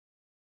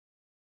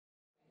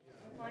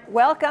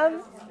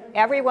Welcome,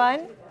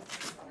 everyone,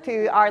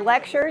 to our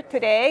lecture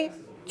today,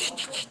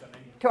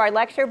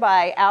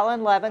 by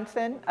Alan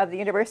Levenson of the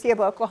University of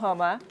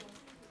Oklahoma.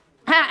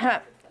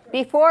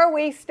 Before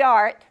we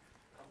start,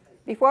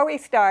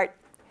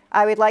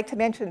 I would like to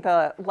mention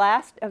the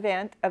last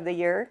event of the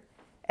year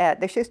at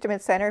the Schusterman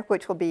Center,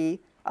 which will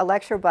be a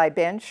lecture by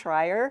Ben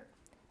Schreier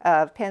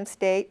of Penn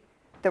State,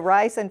 The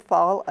Rise and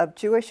Fall of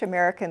Jewish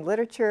American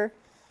Literature,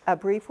 A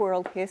Brief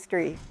World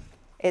History.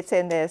 It's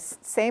in this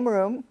same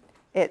room.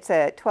 It's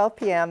at 12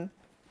 p.m.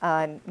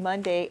 on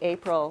Monday,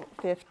 April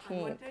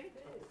 15th.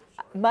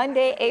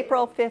 Monday,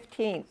 April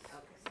 15th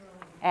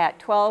at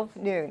 12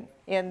 noon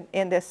in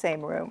this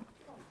same room.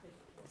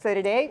 So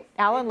today,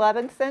 Alan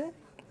Levenson.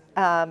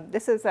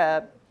 This is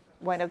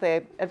one of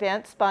the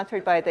events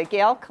sponsored by the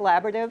Gale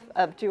Collaborative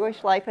of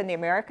Jewish Life in the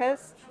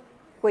Americas,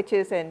 which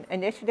is an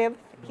initiative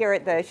here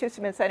at the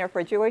Schusterman Center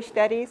for Jewish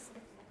Studies,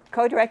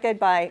 co-directed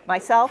by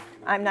myself.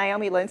 I'm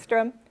Naomi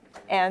Lindstrom,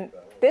 and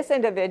this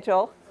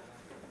individual,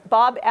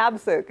 Bob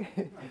Abzug,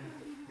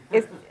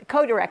 is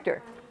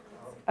co-director.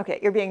 Okay,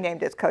 you're being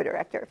named as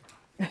co-director.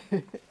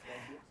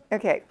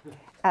 Okay,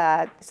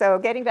 so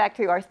getting back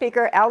to our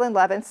speaker, Alan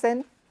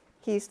Levenson.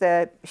 He's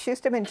the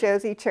Schusterman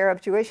Josey Chair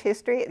of Jewish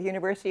History at the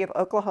University of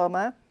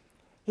Oklahoma.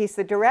 He's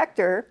the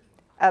director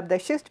of the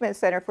Schusterman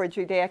Center for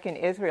Judaic and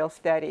Israel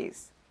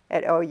Studies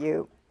at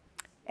OU.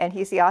 And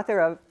he's the author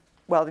of,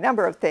 well, a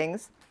number of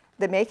things: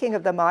 The Making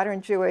of the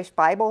Modern Jewish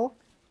Bible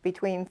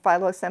Between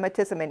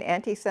Philo-Semitism and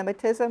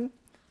Antisemitism,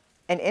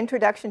 An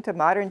Introduction to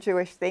Modern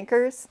Jewish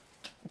Thinkers,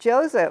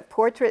 Joseph,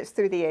 Portraits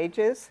Through the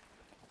Ages,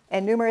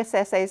 and numerous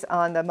essays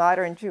on the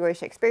modern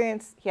Jewish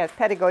experience. He has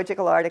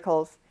pedagogical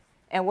articles,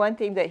 and one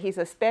theme that he's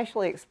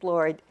especially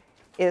explored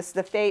is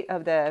the fate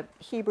of the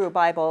Hebrew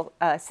Bible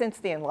since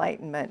the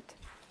Enlightenment.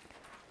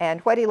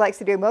 And what he likes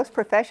to do most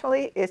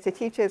professionally is to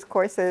teach his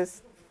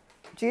courses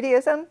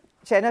Judaism,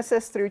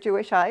 Genesis through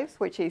Jewish Eyes,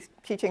 which he's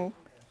teaching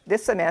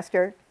this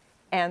semester,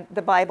 and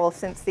the Bible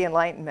since the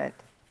Enlightenment.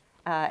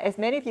 As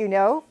many of you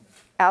know,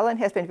 Alan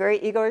has been very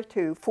eager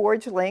to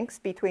forge links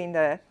between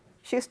the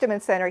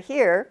Schusterman Center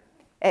here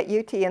at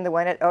UT and the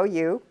one at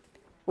OU.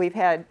 We've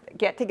had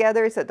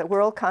get-togethers at the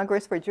World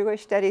Congress for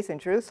Jewish Studies in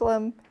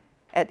Jerusalem,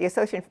 at the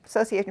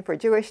Association for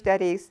Jewish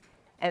Studies,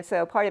 and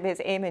so part of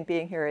his aim in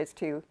being here is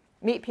to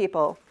meet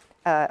people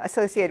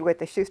associated with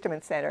the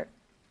Schusterman Center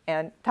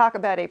and talk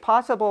about a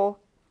possible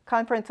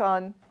conference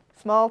on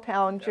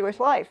small-town Jewish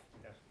life.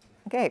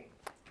 Okay,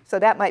 so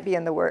that might be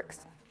in the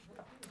works.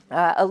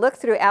 A look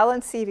through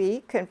Alan's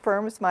CV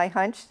confirms my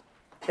hunch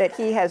that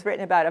he has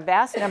written about a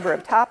vast number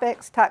of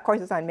topics, taught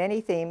courses on many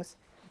themes,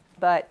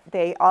 but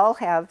they all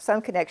have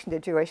some connection to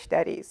Jewish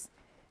studies.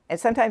 And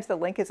sometimes the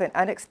link is an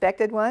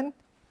unexpected one.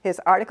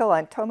 His article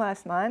on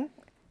Thomas Mann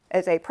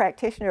as a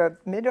practitioner of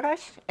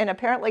Midrash, and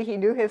apparently he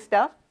knew his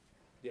stuff.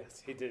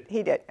 Yes, he did.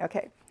 He did,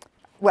 okay.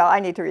 Well, I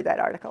need to read that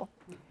article.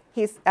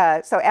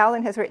 So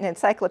Alan has written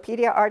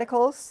encyclopedia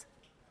articles,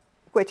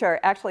 which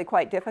are actually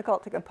quite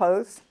difficult to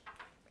compose.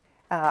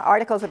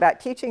 Articles about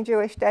teaching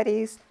Jewish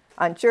studies,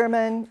 on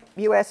German,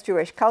 US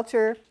Jewish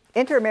culture,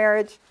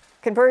 intermarriage,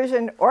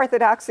 conversion,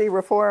 orthodoxy,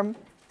 reform,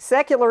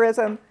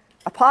 secularism,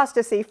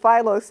 apostasy,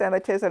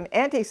 philo-Semitism,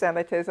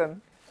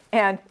 anti-Semitism,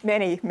 and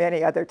many,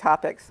 many other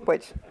topics,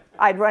 which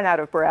I'd run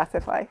out of breath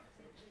if I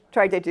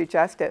tried to do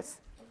justice.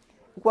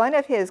 One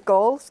of his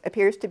goals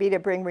appears to be to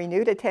bring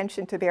renewed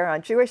attention to bear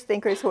on Jewish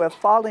thinkers who have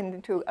fallen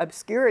into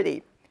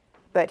obscurity,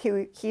 but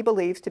who he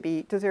believes to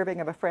be deserving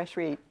of a fresh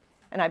read.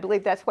 And I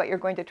believe that's what you're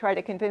going to try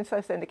to convince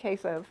us in the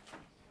case of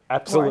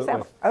Absolutely.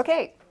 Maurice Samuel.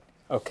 Okay.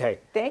 Okay.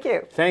 Thank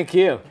you. Thank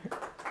you.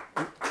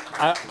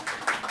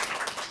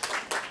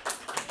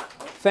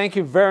 Thank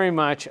you very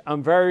much.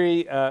 I'm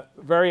very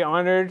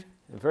honored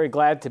and very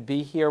glad to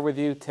be here with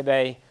you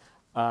today.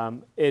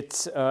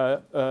 It's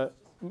what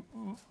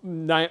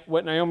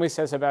Naomi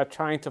says about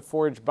trying to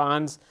forge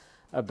bonds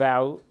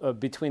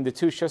between the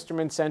two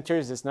Schusterman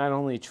centers is not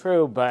only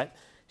true, but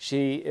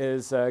she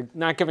is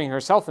not giving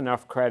herself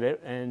enough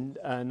credit, and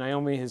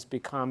Naomi has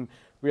become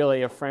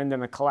really a friend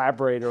and a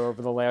collaborator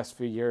over the last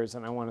few years,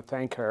 and I want to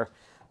thank her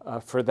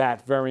for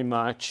that very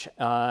much.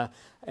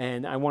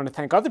 And I want to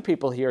thank other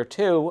people here,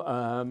 too.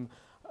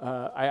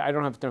 I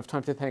don't have enough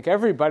time to thank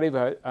everybody,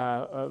 but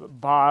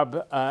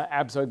Bob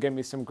Abzug gave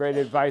me some great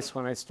advice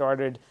when I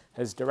started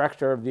as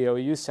director of the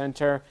OU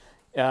Center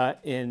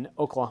in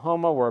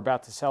Oklahoma. We're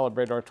about to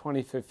celebrate our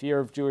 25th year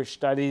of Jewish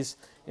studies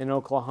in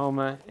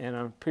Oklahoma, and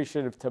I'm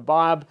appreciative to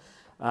Bob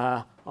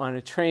on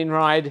a train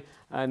ride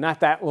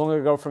not that long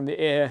ago from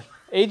the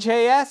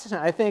AJS.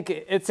 I think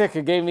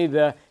Itzik gave me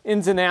the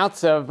ins and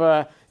outs of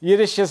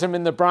Yiddishism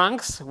in the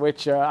Bronx,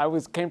 which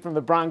came from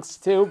the Bronx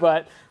too,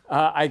 but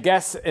I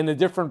guess in a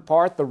different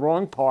part, the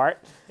wrong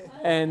part.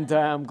 And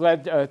I'm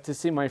glad to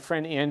see my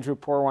friend Andrew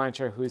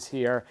Porwancher, who's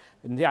here.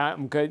 And yeah,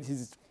 I'm good.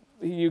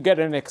 You get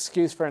an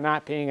excuse for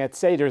not being at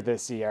Seder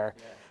this year,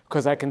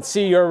 because I can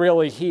see you're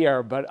really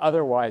here, but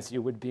otherwise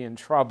you would be in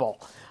trouble.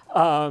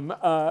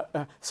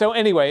 So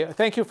anyway,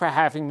 thank you for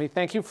having me.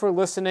 Thank you for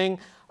listening.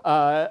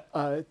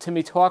 to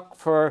me talk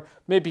for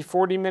maybe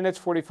 40 minutes,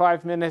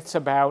 45 minutes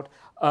about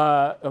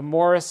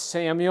Maurice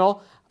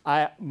Samuel.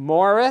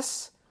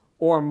 Maurice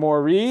or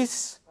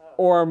Maurice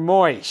or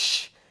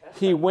Moish.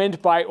 He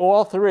went by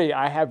all three.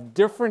 I have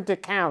different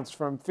accounts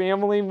from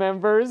family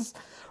members,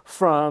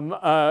 from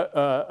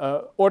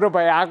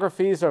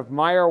autobiographies of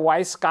Meyer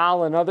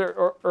Weisskall and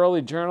other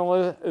early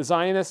journalists,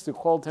 Zionists, who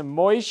called him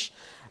Moish.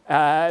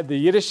 The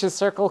Yiddish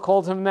circle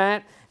called him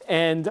that.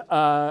 And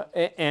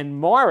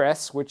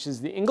Morris, which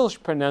is the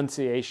English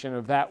pronunciation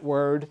of that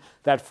word,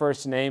 that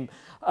first name,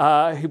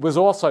 he was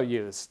also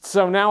used.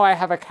 So now I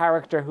have a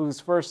character whose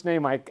first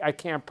name I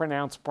can't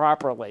pronounce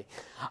properly,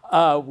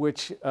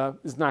 which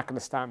is not going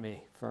to stop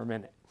me for a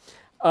minute.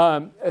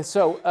 And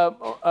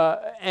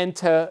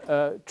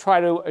to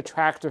try to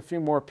attract a few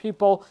more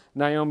people,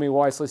 Naomi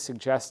wisely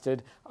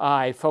suggested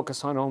I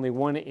focus on only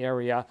one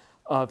area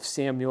of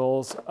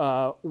Samuel's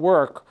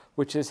work,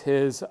 which is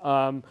his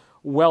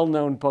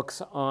well-known books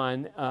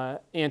on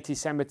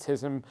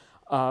anti-Semitism,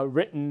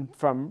 written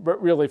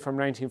really from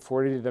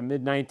 1940 to the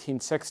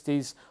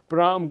mid-1960s. But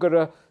I'm going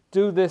to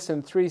do this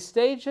in three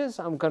stages.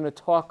 I'm going to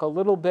talk a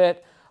little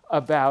bit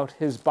about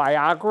his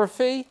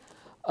biography,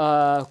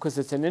 because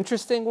it's an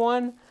interesting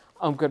one.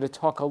 I'm going to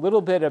talk a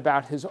little bit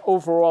about his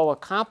overall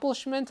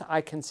accomplishment. I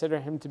consider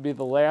him to be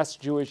the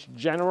last Jewish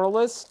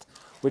generalist,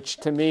 which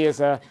to me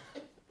is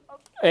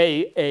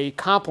a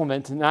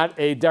compliment, not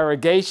a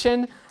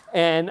derogation.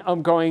 And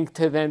I'm going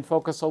to then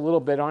focus a little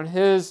bit on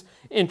his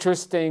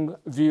interesting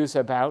views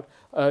about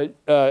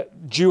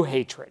Jew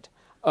hatred,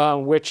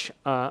 which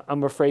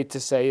I'm afraid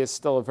to say is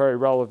still a very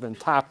relevant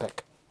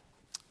topic.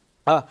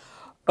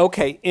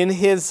 Okay, in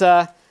his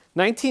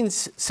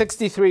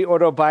 1963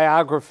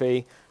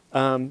 autobiography,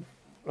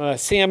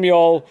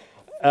 Samuel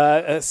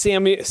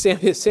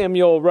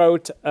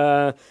wrote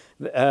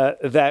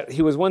that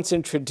he was once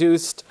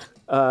introduced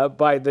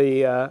by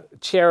the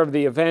chair of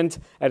the event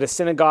at a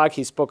synagogue.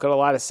 He spoke at a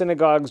lot of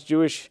synagogues,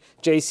 Jewish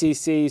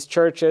JCCs,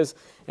 churches,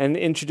 and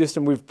introduced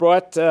him. We've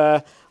brought,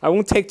 I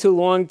won't take too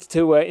long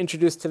to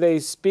introduce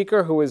today's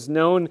speaker, who is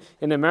known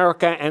in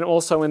America and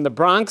also in the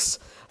Bronx.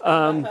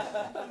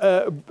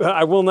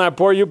 I will not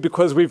bore you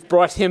because we've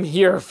brought him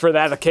here for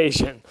that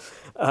occasion,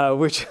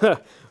 which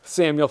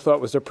Samuel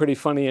thought was a pretty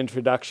funny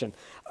introduction.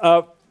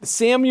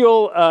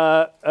 Samuel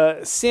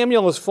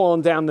has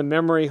fallen down the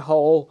memory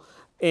hole.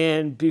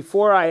 And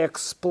before I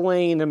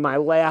explain in my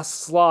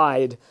last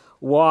slide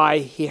why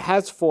he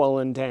has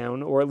fallen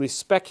down, or at least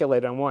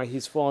speculate on why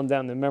he's fallen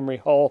down the memory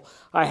hole,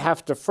 I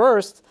have to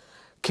first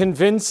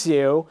convince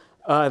you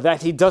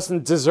that he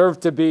doesn't deserve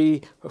to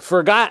be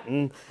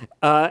forgotten.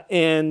 For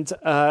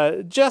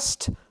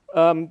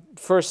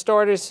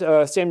starters,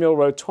 Samuel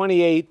wrote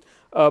 28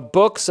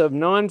 books of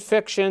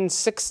nonfiction,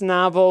 6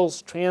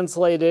 novels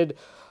translated,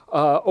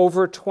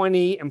 over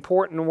 20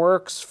 important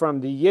works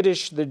from the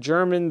Yiddish, the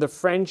German, the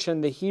French,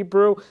 and the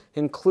Hebrew,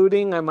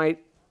 including, I might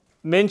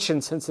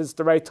mention, since it's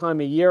the right time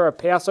of year, a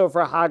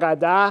Passover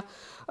Haggadah.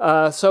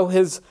 So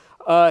his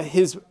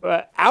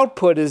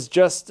output is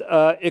just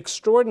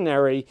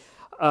extraordinary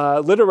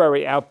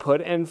literary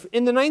output. And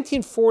in the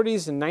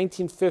 1940s and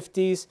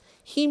 1950s,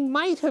 he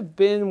might have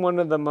been one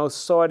of the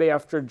most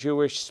sought-after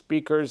Jewish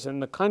speakers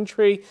in the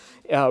country.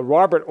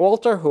 Robert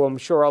Alter, who I'm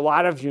sure a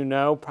lot of you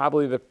know,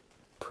 probably the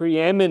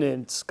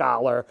preeminent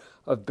scholar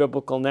of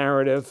biblical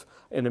narrative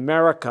in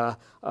America.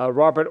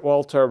 Robert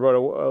Alter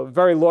wrote a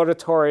very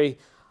laudatory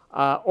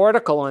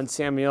article on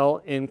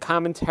Samuel in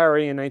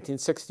Commentary in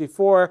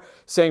 1964,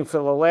 saying for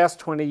the last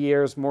 20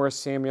 years, Maurice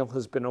Samuel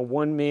has been a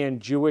one-man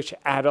Jewish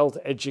adult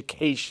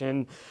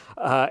education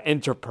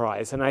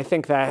enterprise. And I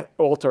think that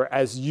Alter,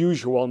 as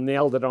usual,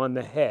 nailed it on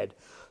the head.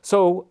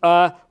 So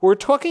we're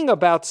talking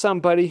about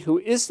somebody who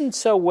isn't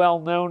so well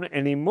known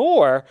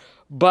anymore,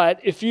 but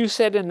if you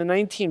said in the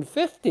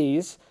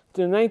 1950s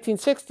to the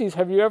 1960s,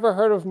 have you ever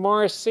heard of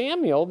Maurice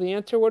Samuel? The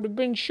answer would have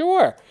been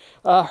sure.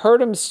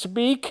 Heard him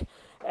speak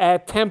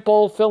at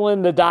Temple, fill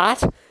in the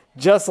dot,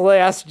 just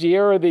last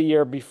year or the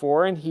year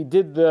before, and he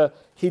did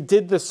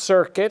the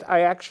circuit.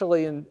 I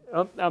actually,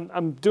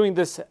 I'm doing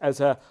this as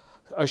a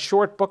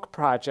short book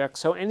project,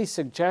 so any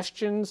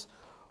suggestions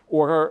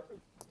or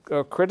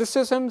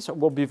criticisms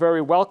will be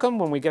very welcome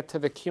when we get to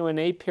the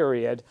Q&A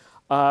period.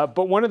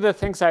 But one of the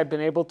things I've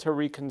been able to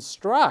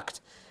reconstruct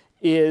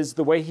is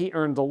the way he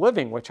earned a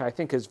living, which I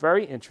think is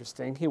very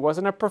interesting. He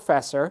wasn't a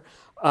professor.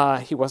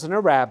 He wasn't a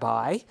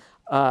rabbi.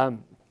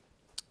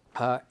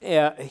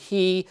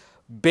 He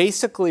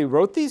basically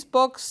wrote these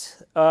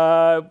books,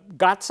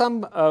 got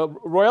some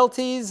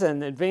royalties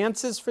and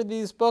advances for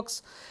these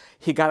books.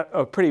 He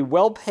got pretty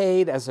well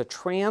paid as a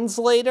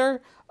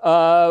translator.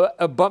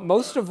 But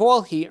most of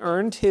all, he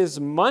earned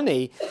his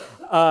money.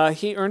 On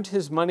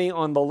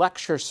the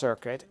lecture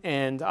circuit,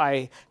 and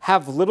I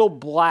have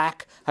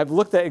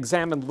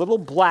examined little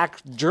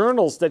black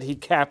journals that he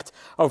kept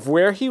of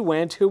where he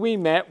went, who he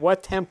met,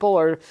 what temple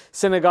or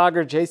synagogue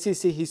or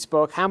JCC he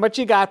spoke, how much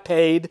he got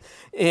paid,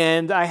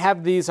 and I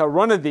have a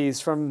run of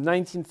these from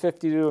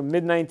 1950 to the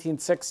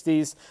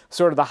mid-1960s,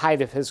 sort of the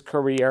height of his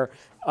career,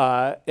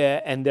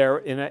 and they're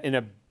in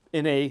a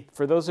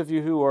for those of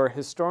you who are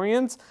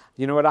historians,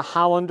 you know what a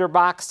Hollander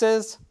box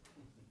is?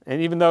 And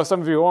even though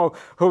some of you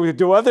who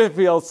do other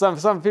fields,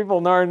 some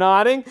people are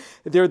nodding,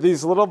 there are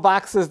these little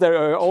boxes that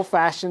are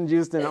old-fashioned,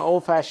 used in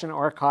old-fashioned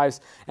archives,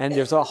 and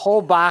there's a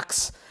whole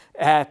box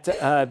at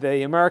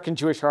the American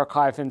Jewish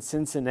Archive in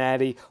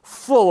Cincinnati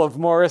full of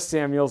Maurice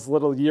Samuel's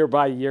little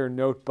year-by-year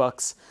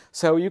notebooks.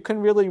 So you can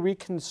really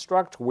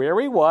reconstruct where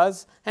he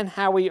was and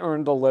how he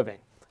earned a living.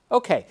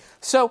 Okay,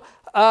 so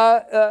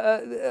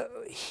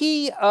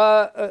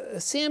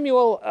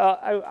Samuel,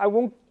 I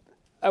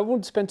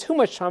won't spend too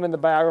much time in the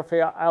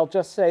biography. I'll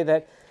just say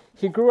that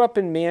he grew up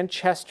in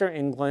Manchester,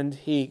 England.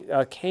 He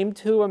came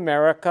to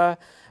America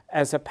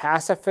as a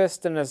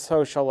pacifist and a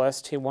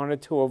socialist. He wanted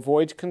to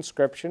avoid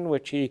conscription,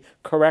 which he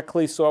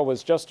correctly saw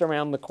was just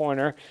around the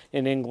corner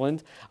in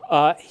England.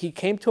 He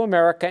came to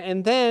America,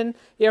 and then,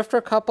 after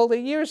a couple of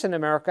years in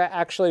America,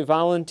 actually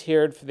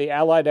volunteered for the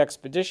Allied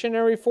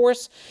Expeditionary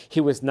Force.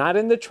 He was not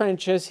in the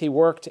trenches. He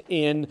worked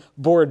in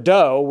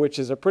Bordeaux, which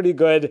is a pretty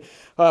good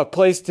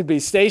place to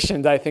be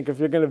stationed, I think, if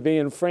you're going to be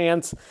in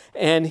France.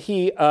 And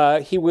he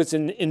was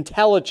in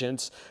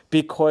intelligence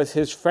because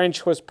his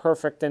French was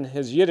perfect and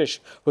his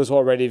Yiddish was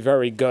already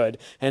very good.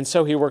 And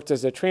so he worked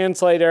as a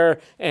translator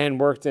and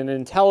worked in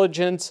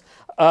intelligence.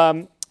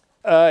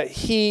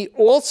 He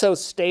also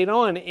stayed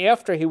on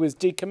after he was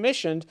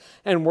decommissioned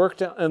and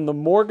worked on the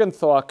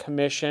Morgenthau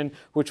Commission,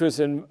 which was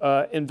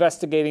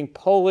investigating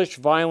Polish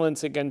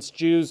violence against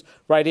Jews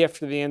right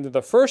after the end of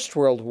the First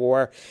World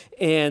War.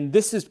 And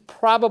this is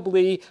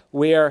probably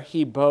where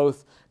he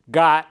both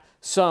got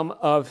some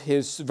of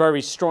his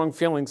very strong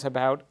feelings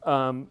about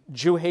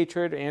Jew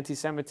hatred,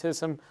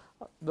 anti-Semitism.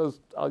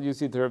 I'll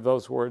use either of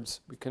those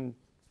words. We can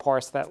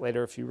parse that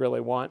later if you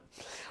really want.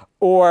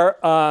 Or,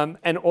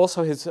 and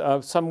also his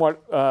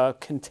somewhat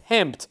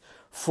contempt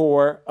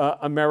for the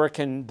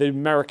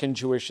American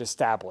Jewish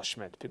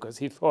establishment, because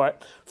he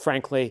thought,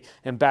 frankly,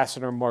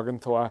 Ambassador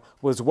Morgenthau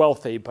was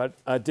wealthy, but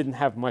didn't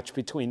have much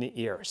between the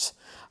ears.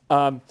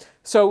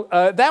 So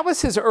that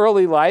was his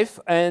early life,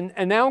 and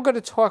now I'm going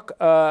to talk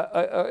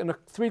in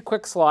 3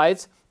 quick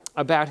slides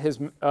about his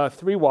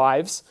 3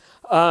 wives.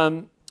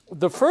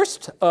 The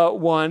first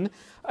one,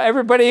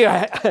 everybody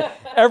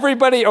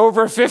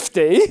over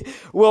 50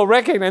 will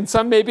recognize,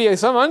 and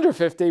some under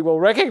 50 will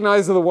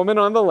recognize the woman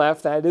on the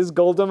left. That is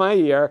Golda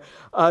Meir.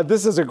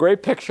 This is a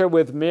great picture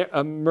with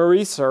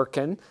Marie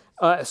Serkin.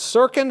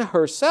 Serkin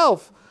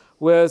herself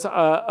was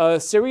a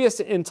serious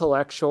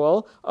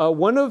intellectual,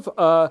 one of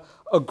a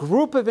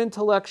group of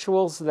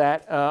intellectuals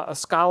that a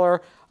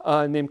scholar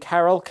named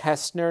Carol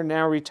Kestner,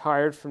 now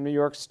retired from New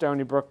York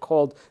Stony Brook,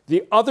 called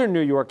the other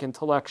New York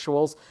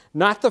intellectuals,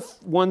 not the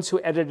ones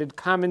who edited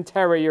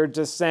Commentary or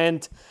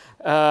Dissent,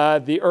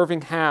 the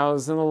Irving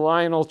Howes and the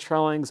Lionel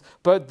Trellings,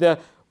 but the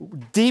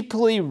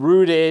deeply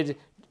rooted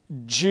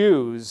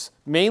Jews,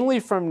 mainly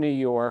from New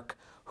York,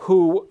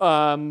 who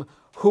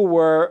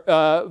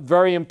were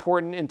very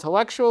important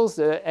intellectuals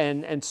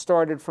and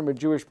started from a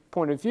Jewish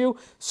point of view.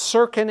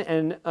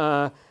 Serkin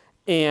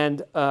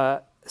and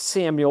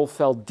Samuel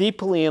fell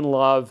deeply in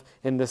love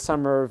in the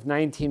summer of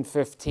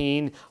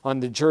 1915 on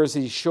the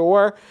Jersey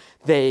Shore.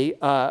 They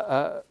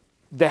had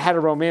a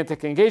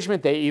romantic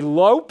engagement. They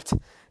eloped.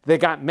 They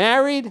got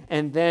married,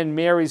 and then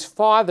Mary's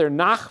father,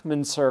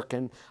 Nachman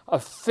Serkin, a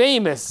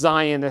famous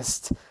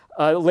Zionist,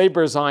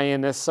 labor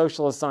Zionist,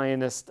 socialist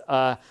Zionist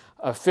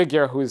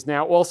figure who is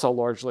now also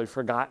largely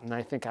forgotten,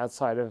 I think,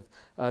 outside of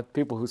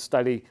people who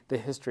study the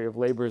history of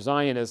labor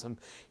Zionism.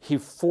 He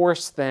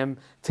forced them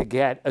to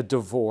get a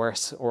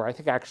divorce, or I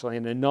think actually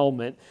an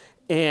annulment,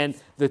 and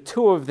the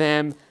two of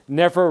them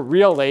never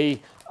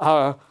really,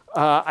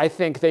 I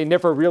think they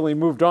never really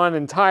moved on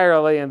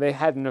entirely, and they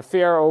had an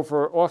affair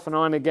off and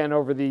on again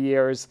over the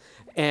years.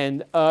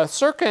 And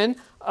Serkin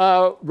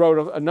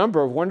wrote a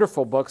number of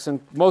wonderful books,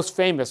 and most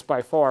famous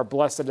by far,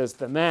 Blessed is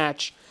the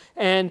Match.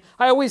 And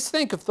I always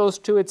think if those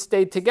two had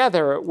stayed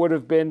together, it would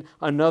have been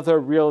another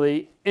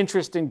really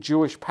interesting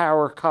Jewish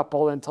power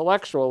couple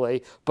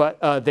intellectually, but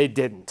they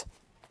didn't.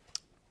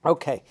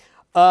 Okay.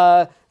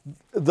 For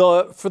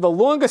the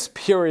longest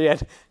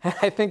period,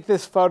 I think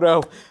this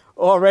photo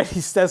already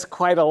says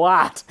quite a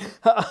lot.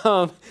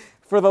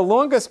 For the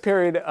longest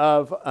period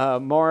of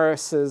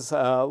Maurice's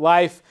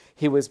life,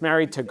 he was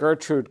married to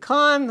Gertrude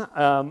Kahn,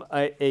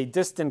 a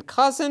distant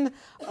cousin,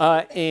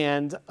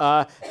 and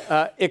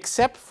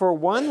except for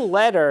one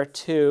letter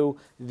to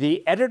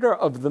the editor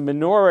of the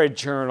Menorah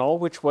Journal,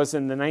 which was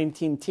in the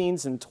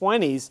 19-teens and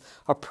 20s,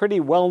 a pretty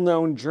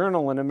well-known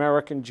journal in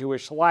American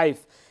Jewish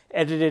life,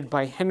 edited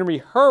by Henry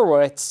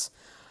Hurwitz,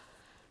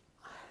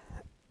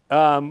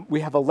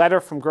 we have a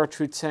letter from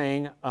Gertrude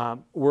saying,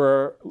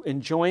 we're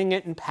enjoying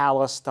it in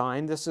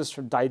Palestine. This is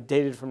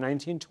dated from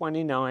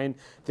 1929.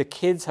 The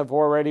kids have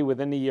already,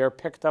 within a year,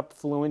 picked up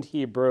fluent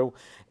Hebrew.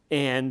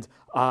 and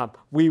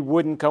we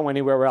wouldn't go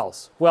anywhere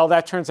else. Well,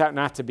 that turns out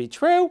not to be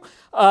true.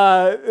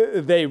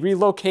 They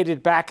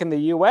relocated back in the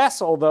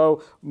U.S.,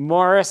 although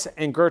Maurice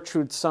and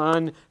Gertrude's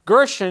son,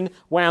 Gershon,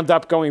 wound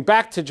up going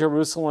back to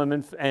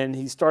Jerusalem, and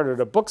he started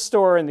a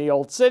bookstore in the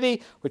Old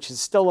City, which is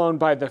still owned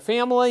by the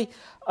family.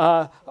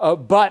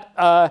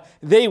 But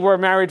they were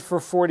married for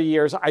 40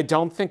 years. I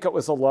don't think it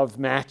was a love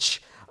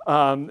match.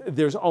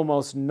 There's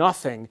almost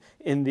nothing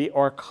in the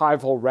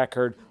archival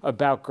record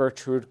about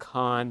Gertrude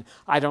Kahn.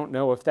 I don't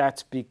know if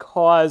that's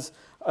because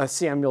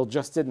Samuel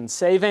just didn't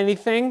save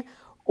anything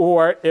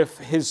or if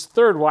his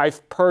third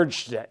wife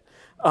purged it.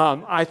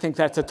 I think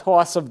that's a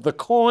toss of the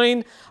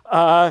coin,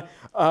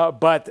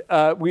 but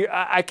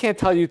I can't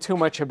tell you too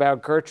much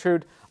about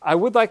Gertrude. I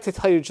would like to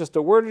tell you just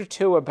a word or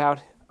two about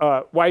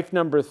wife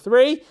number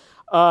 3,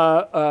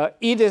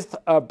 Edith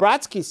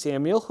Brodsky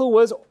Samuel, who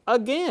was,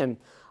 again,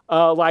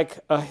 like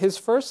his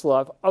first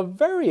love, a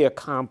very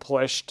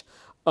accomplished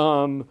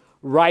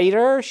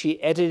writer.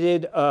 She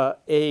edited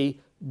a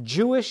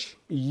Jewish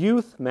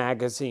youth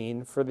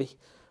magazine for the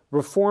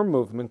Reform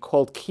movement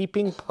called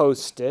Keeping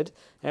Posted.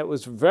 It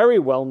was very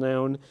well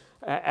known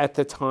at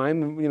the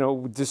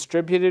time,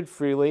 distributed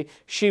freely.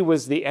 She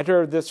was the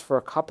editor of this for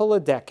a couple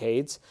of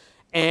decades,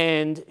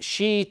 and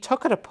she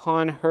took it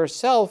upon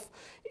herself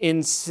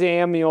in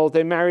Samuel.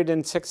 They married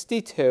in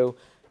 62.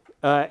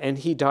 And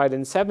he died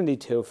in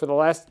 72. For the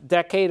last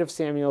decade of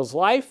Samuel's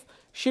life,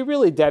 she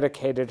really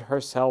dedicated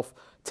herself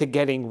to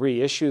getting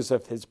reissues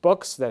of his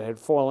books that had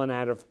fallen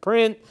out of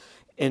print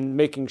and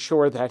making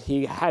sure that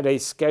he had a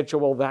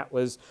schedule that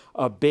was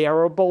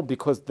bearable,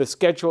 because the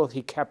schedule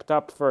he kept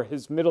up for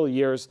his middle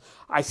years,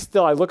 I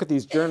look at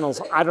these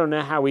journals, I don't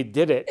know how he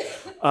did it,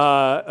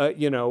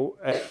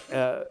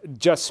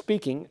 just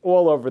speaking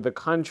all over the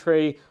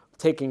country,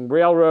 taking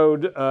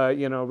railroad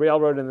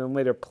and then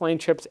later plane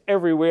trips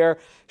everywhere.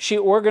 She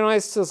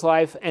organized his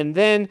life, and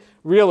then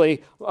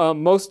really,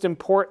 most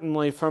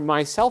importantly, from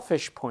my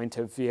selfish point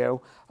of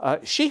view,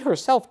 she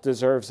herself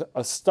deserves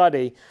a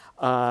study.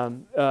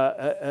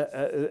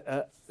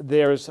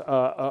 There's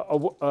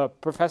a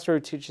professor who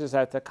teaches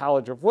at the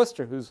College of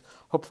Worcester who's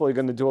hopefully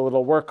going to do a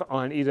little work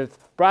on Edith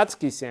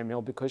Brodsky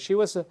Samuel, because she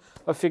was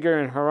a figure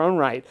in her own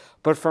right.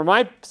 But from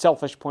my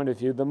selfish point of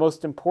view, the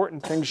most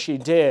important thing she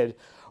did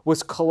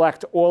was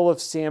collect all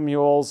of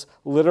Samuel's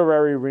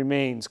literary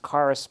remains,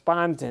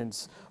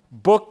 correspondence,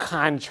 book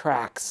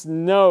contracts,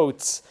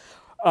 notes,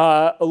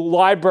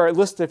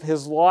 list of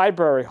his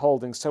library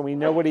holdings, so we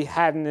know what he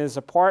had in his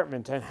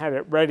apartment and had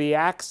it ready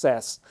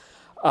access,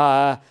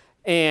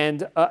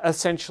 and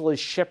essentially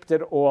shipped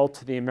it all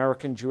to the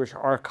American Jewish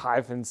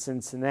Archive in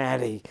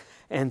Cincinnati.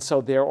 And so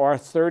there are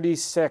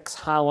 36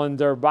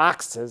 Hollander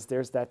boxes,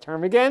 there's that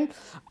term again,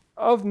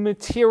 of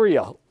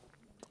material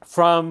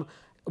from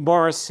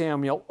Maurice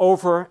Samuel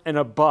over and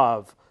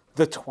above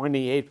the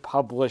 28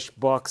 published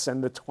books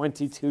and the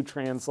 22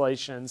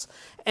 translations.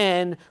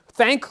 And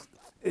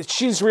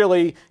she's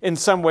really, in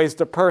some ways,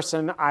 the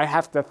person I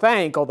have to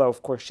thank, although,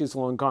 of course, she's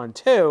long gone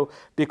too,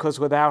 because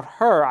without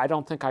her, I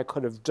don't think I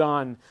could have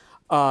done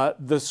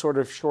the sort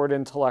of short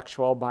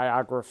intellectual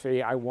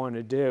biography I want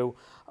to do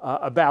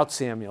about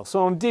Samuel.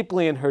 So I'm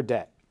deeply in her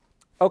debt.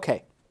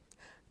 Okay.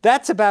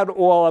 That's about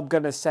all I'm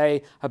going to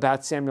say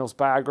about Samuel's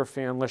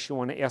biography, unless you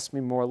want to ask me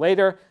more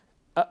later,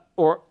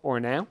 or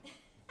now.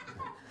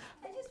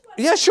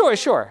 Yeah, sure.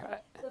 The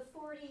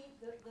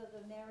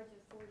marriage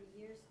of 40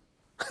 years.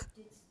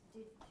 Did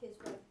his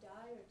wife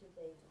die, or did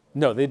they?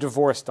 No, they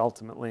divorced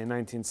ultimately in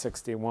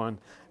 1961,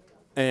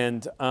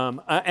 and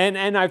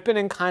I've been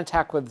in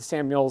contact with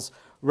Samuel's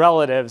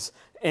relatives,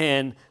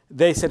 and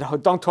they said, oh,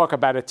 don't talk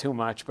about it too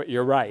much, but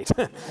you're right.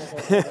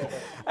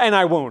 And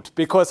I won't,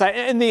 because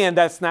in the end,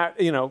 that's not,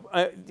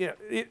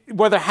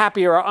 whether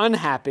happy or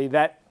unhappy,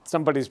 that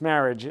somebody's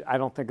marriage, I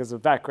don't think is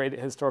of that great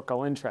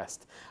historical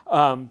interest.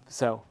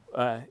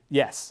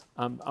 Yes,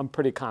 I'm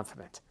pretty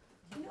confident.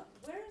 Where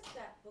is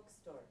that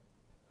bookstore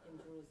in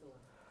Jerusalem?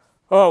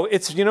 Oh,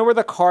 it's, where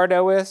the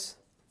Cardo is?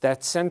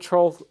 That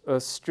central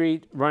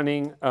street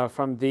running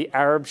from the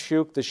Arab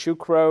Shuk, the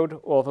Shuk Road,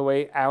 all the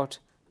way out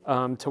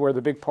to where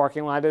the big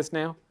parking lot is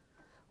now.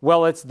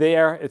 Well, it's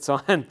there. It's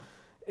on,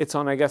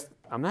 I guess,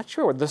 I'm not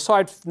sure. The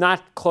side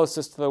not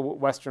closest to the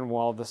Western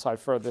Wall, the side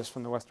furthest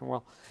from the Western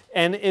Wall.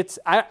 And it's,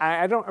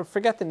 I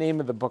forget the name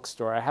of the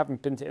bookstore. I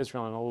haven't been to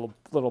Israel in a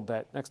little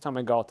bit. Next time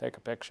I go, I'll take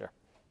a picture.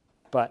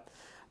 But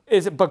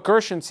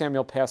Gershon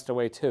Samuel passed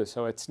away too,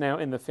 so it's now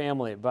in the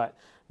family, but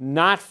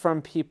not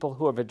from people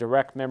who have a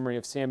direct memory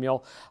of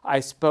Samuel. I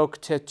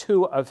spoke to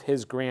 2 of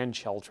his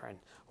grandchildren,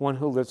 one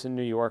who lives in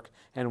New York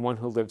and one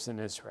who lives in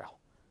Israel.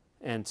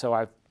 And so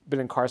I've been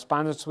in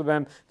correspondence with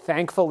them.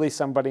 Thankfully,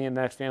 somebody in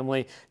that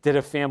family did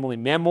a family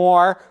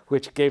memoir,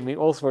 which gave me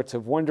all sorts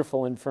of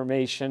wonderful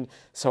information.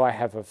 So I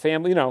have a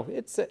family,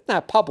 it's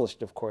not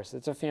published, of course.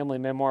 It's a family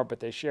memoir, but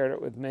they shared it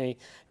with me.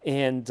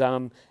 And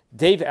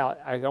Dave,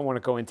 I don't want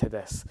to go into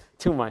this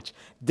too much.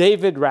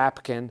 David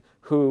Rapkin,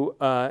 who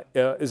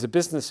is a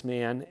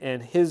businessman,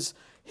 and his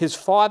His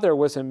father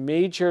was a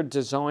major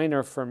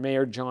designer for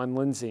Mayor John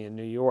Lindsay in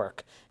New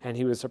York, and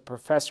he was a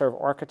professor of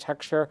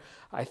architecture,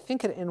 I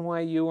think at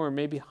NYU or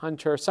maybe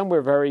Hunter,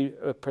 somewhere very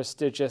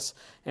prestigious,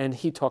 and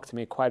he talked to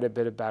me quite a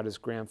bit about his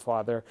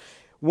grandfather.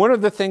 One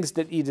of the things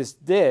that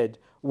Edith did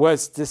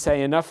was to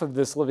say enough of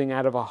this living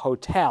out of a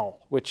hotel,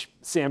 which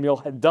Samuel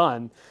had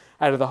done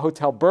out of the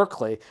Hotel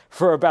Berkeley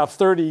for about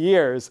 30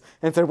 years,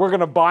 and said, we're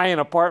going to buy an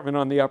apartment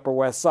on the Upper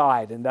West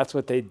Side, and that's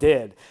what they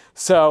did.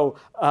 So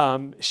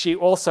she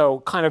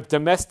also kind of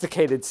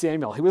domesticated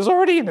Samuel. He was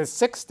already in his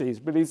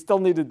 60s, but he still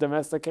needed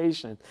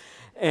domestication.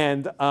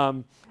 And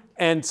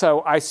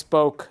so I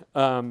spoke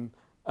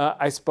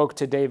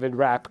to David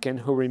Rapkin,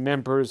 who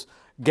remembers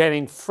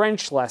getting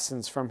French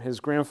lessons from his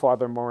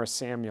grandfather, Maurice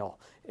Samuel,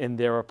 in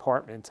their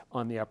apartment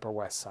on the Upper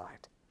West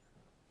Side.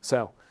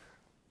 So,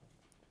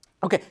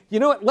 okay, you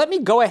know what? Let me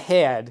go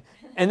ahead.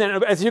 And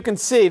then, as you can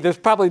see, there's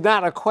probably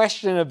not a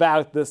question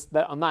about this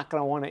that I'm not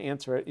going to want to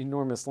answer at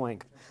enormous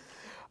length,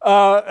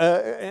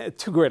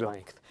 too great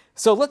length.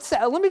 So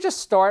let me just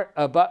start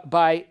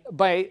by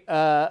the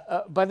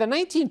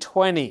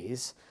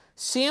 1920s.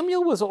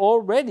 Samuel was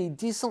already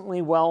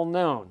decently well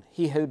known.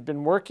 He had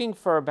been working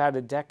for about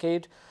a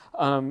decade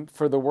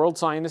for the World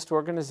Zionist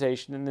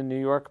Organization in the New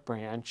York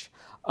branch.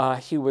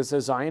 He was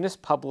a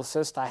Zionist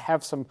publicist. I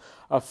have some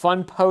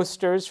fun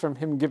posters from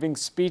him giving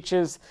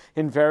speeches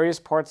in various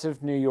parts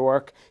of New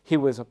York. He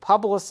was a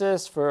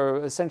publicist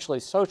for essentially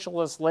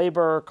socialist,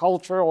 labor,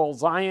 cultural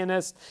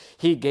Zionists.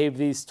 He gave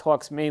these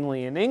talks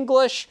mainly in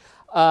English.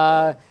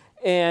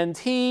 And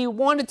he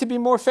wanted to be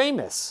more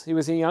famous. He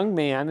was a young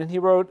man, and he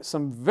wrote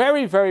some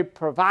very, very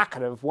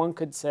provocative, one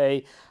could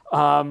say,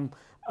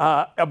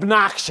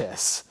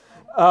 obnoxious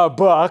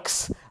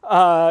books.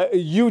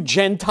 You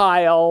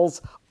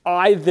Gentiles,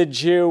 I the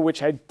Jew,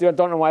 which I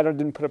don't know why I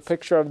didn't put a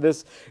picture of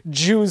this.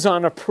 Jews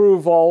on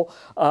Approval.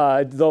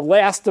 The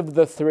last of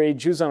the three,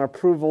 Jews on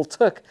Approval,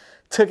 took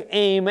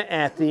aim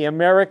at the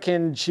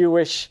American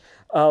Jewish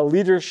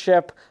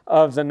leadership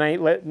of the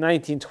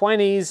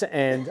 1920s.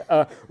 And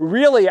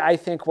really, I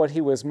think what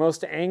he was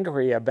most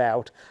angry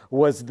about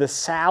was the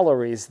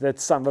salaries that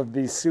some of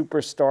these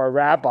superstar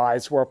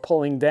rabbis were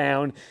pulling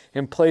down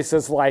in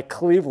places like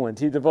Cleveland.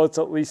 He devotes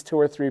at least 2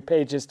 or 3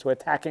 pages to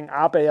attacking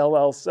Abba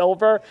L.L.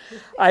 Silver.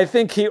 I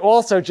think he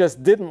also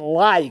just didn't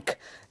like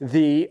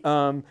the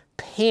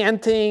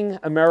panting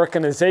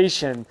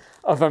Americanization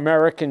of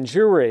American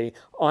Jewry.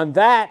 On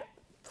that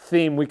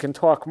theme, we can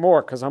talk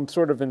more, because I'm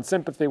sort of in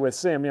sympathy with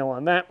Samuel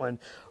on that one.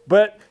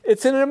 But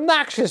it's an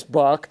obnoxious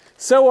book.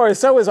 So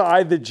is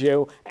I the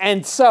Jew,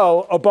 and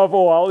so, above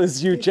all,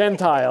 is You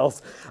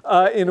Gentiles,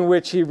 in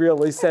which he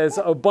really says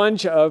a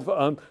bunch of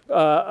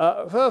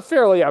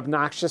fairly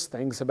obnoxious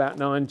things about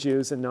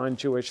non-Jews and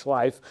non-Jewish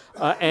life.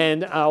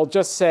 And I'll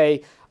just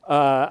say,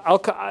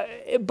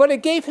 but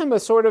it gave him a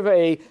sort of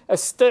a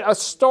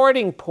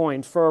starting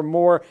point for a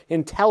more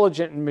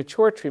intelligent and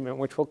mature treatment,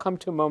 which we'll come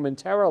to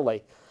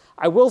momentarily.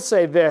 I will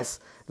say this,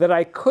 that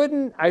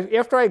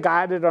after I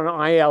got it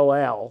on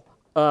ILL,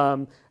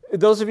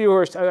 those of you who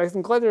are,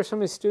 I'm glad there are so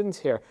many students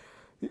here.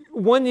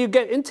 When you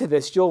get into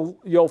this,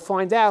 you'll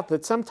find out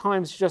that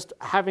sometimes just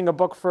having a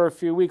book for a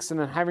few weeks and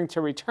then having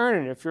to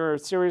return it, if you're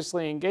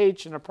seriously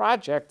engaged in a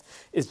project,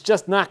 is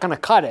just not going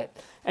to cut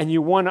it, and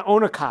you want to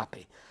own a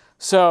copy.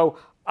 So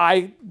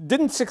I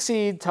didn't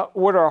succeed to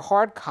order a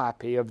hard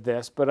copy of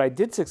this, but I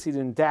did succeed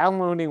in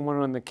downloading one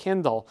on the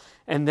Kindle,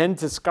 and then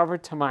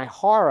discovered to my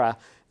horror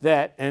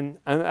that, and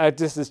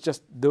this is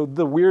just the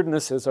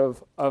weirdnesses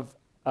of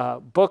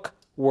book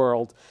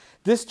world.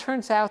 This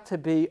turns out to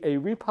be a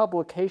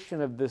republication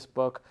of this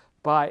book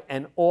by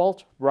an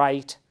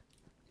alt-right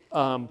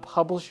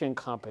publishing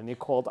company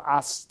called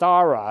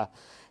Astara,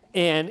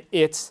 and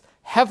it's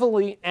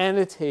heavily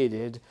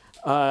annotated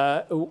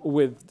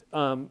with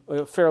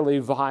fairly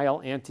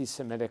vile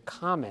anti-Semitic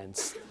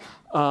comments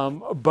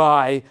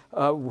by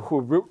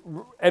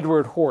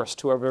Edward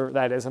Horst, whoever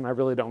that is, and I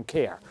really don't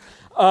care.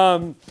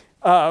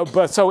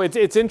 But so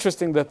it's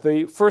interesting that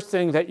the first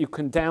thing that you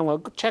can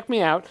download, check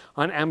me out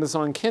on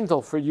Amazon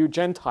Kindle for You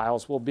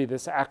Gentiles, will be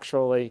this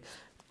actually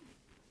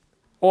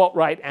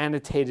alt-right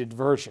annotated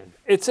version.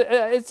 It's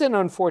an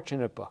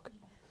unfortunate book.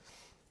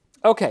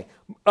 Okay,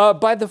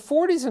 by the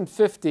 40s and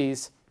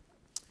 50s,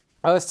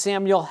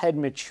 Samuel had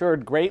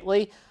matured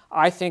greatly,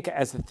 I think,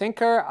 as a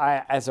thinker,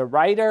 as a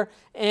writer,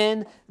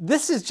 and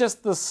this is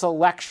just the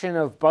selection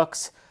of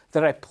books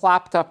that I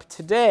plopped up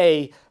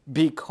today,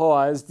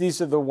 because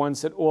these are the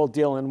ones that all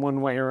deal in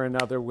one way or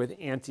another with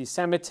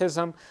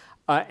anti-Semitism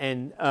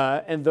and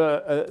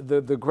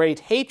the Great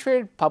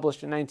Hatred,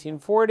 published in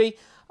 1940,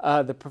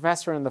 The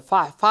Professor and the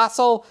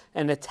Fossil,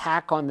 An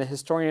Attack on the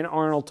Historian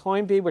Arnold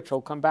Toynbee, which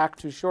we'll come back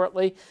to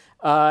shortly,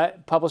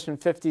 published in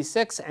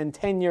 56, and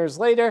 10 years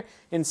later,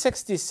 in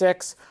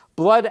 66,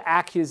 Blood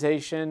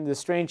Accusation, The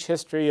Strange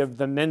History of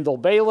the Mendel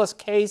Bayless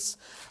Case.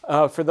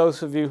 For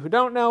those of you who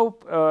don't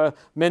know,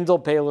 Mendel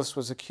Bayless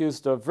was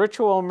accused of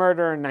ritual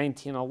murder in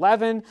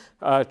 1911,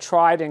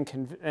 tried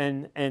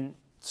and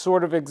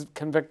sort of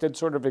convicted,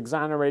 sort of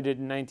exonerated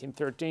in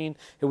 1913.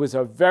 It was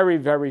a very,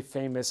 very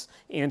famous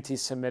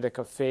anti-Semitic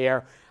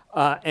affair,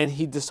 and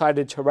he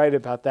decided to write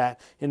about that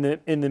in the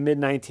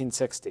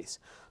mid-1960s.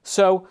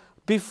 So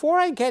before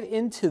I get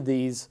into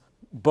these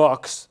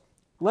books,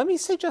 let me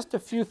say just a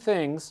few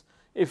things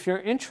if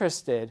you're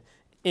interested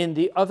in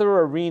the other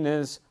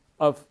arenas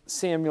of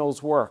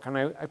Samuel's work. And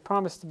I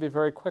promise to be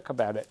very quick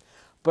about it,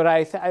 but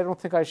I don't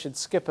think I should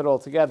skip it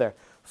altogether.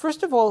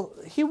 First of all,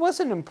 he was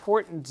an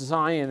important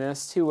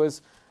Zionist. He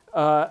was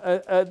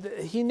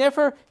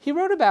he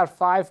wrote about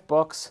 5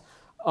 books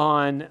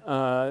on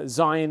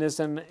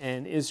Zionism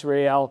and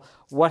Israel,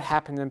 What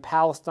Happened in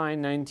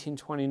Palestine,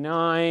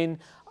 1929,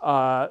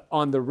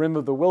 On the Rim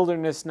of the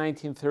Wilderness,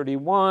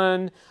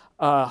 1931,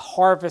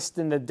 Harvest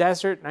in the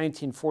Desert,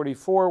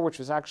 1944, which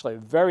was actually a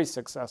very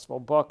successful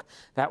book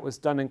that was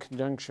done in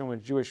conjunction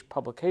with Jewish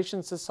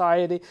Publication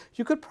Society.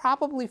 You could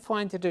probably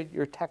find it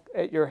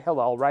at your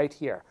Hillel right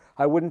here.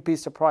 I wouldn't be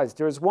surprised.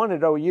 There's one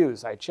at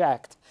OU's, I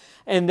checked.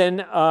 And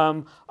then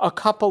a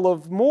couple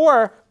of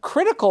more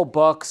critical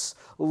books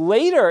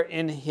later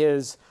in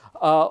his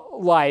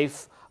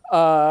life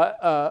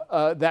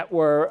that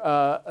were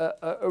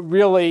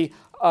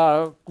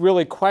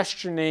really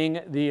questioning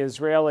the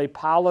Israeli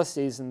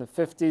policies in the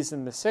 50s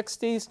and the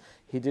 60s.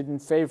 He didn't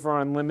favor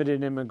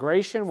unlimited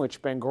immigration,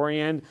 which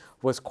Ben-Gurion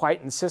was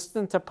quite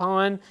insistent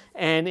upon.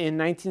 And in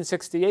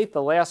 1968,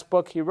 the last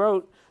book he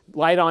wrote,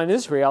 Light on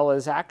Israel,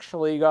 is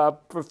actually a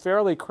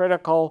fairly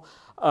critical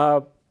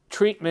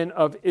treatment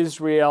of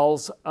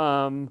Israel's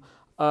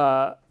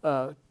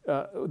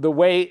the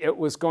way it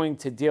was going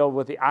to deal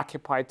with the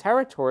occupied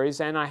territories.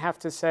 And I have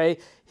to say,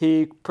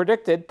 he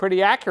predicted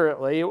pretty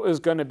accurately it was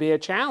going to be a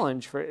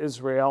challenge for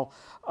Israel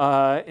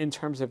in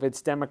terms of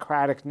its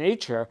democratic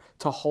nature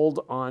to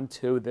hold on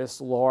to this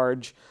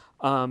large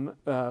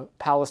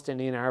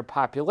Palestinian Arab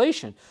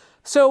population.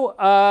 So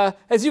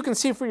as you can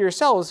see for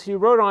yourselves, he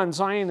wrote on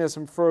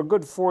Zionism for a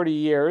good 40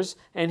 years,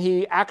 and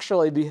he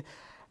actually,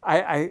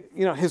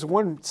 his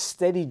one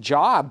steady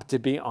job, to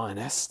be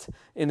honest,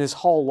 in his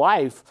whole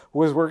life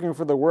was working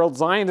for the World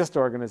Zionist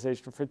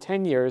Organization for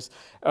 10 years,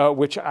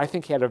 which I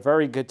think he had a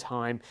very good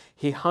time.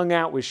 He hung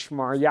out with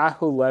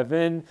Shmaryahu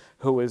Levin,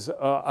 who was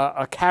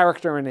a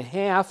character and a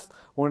half,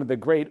 one of the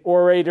great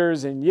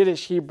orators in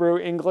Yiddish, Hebrew,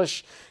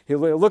 English. He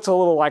looks a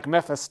little like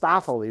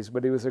Mephistopheles,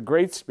 but he was a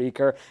great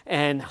speaker.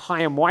 And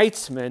Chaim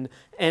Weizmann,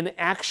 and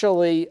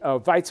actually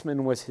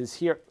Weizmann was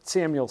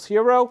Samuel's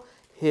hero,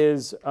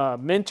 his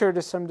mentor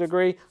to some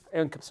degree.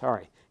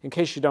 Sorry, in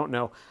case you don't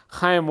know,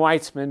 Chaim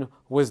Weizmann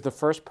was the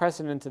first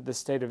president of the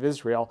State of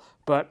Israel,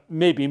 but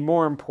maybe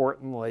more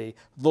importantly,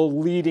 the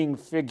leading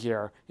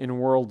figure in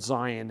world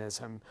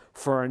Zionism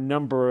for a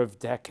number of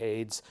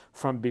decades,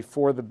 from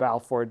before the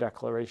Balfour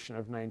Declaration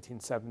of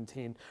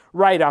 1917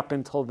 right up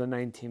until the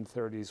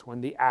 1930s, when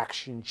the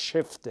action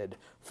shifted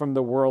from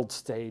the world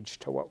stage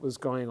to what was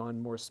going on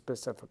more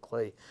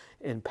specifically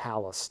in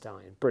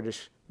Palestine,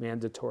 British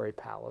Mandatory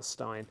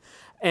Palestine.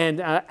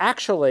 And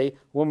actually,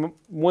 one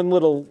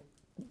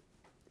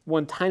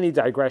tiny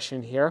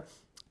digression here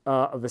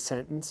of a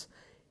sentence.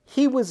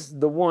 He was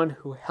the one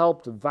who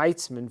helped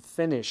Weizmann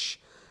finish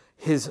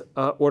his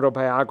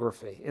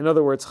autobiography. In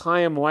other words,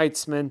 Chaim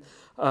Weizmann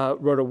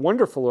wrote a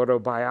wonderful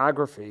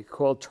autobiography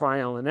called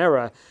Trial and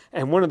Error,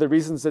 and one of the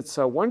reasons it's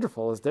so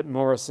wonderful is that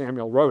Maurice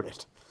Samuel wrote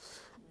it.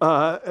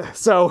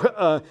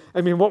 Weizmann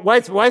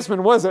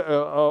was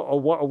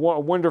a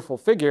wonderful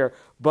figure,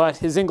 but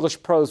his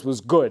English prose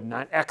was good,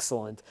 not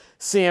excellent.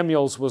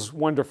 Samuel's was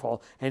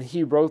wonderful, and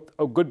he wrote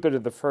a good bit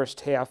of the first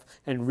half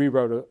and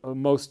rewrote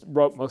most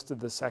of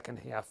the second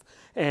half.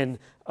 And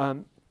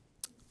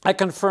I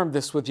confirmed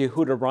this with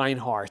Yehuda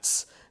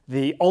Reinhardt's,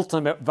 the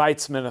ultimate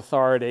Weizmann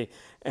authority,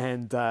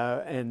 and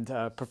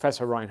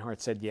Professor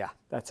Reinhardt said, yeah,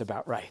 that's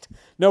about right.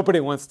 Nobody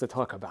wants to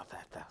talk about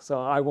that, though, so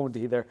I won't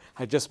either.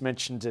 I just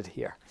mentioned it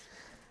here.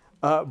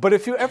 But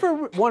if you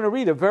ever want to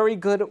read a very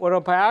good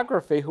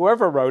autobiography,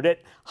 whoever wrote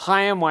it,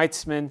 Chaim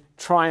Weizmann,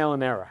 Trial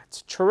and Error. It's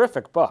a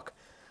terrific book,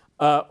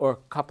 or a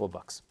couple of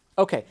books.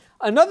 Okay,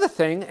 another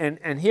thing,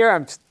 and here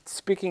I'm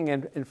speaking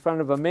in front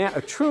of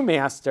a true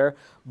master,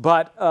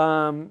 but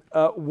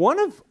one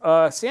of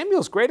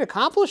Samuel's great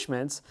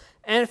accomplishments,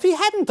 and if he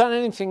hadn't done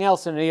anything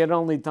else and he had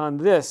only done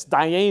this,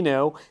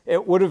 Dayenu,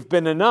 it would have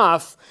been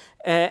enough,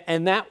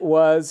 and that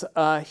was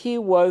he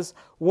was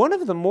one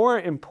of the more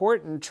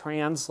important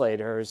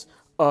translators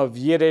of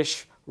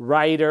Yiddish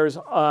writers.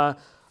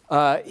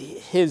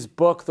 His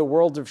book, The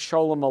World of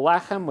Sholom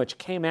Aleichem, which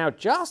came out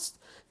just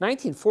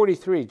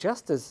 1943,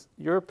 just as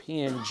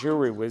European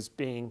Jewry was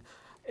being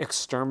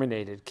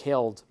exterminated,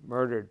 killed,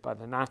 murdered by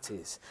the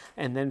Nazis.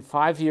 And then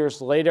 5 years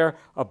later,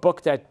 a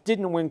book that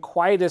didn't win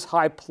quite as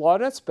high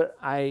plaudits, but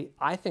I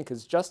think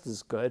is just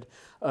as good,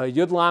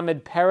 Yud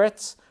Lamed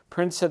Peretz,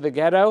 Prince of the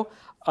Ghetto.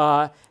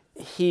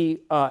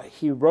 He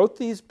wrote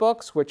these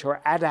books, which are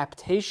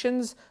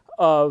adaptations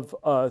of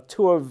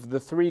 2 of the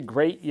 3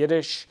 great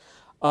Yiddish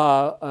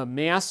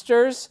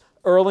masters,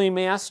 early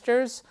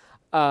masters.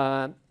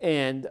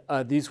 and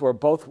these were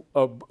both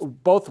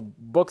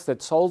books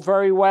that sold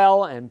very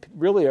well and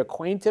really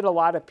acquainted a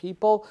lot of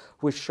people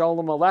with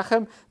Sholom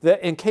Aleichem.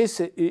 In case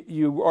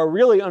you are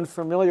really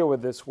unfamiliar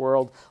with this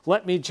world,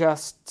 let me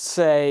just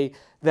say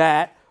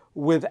that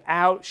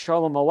without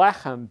Sholom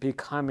Aleichem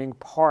becoming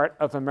part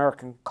of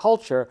American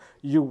culture,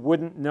 you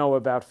wouldn't know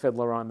about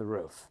Fiddler on the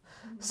Roof.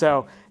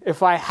 So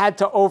if I had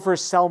to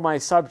oversell my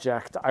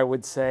subject, I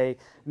would say,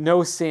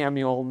 no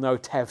Samuel, no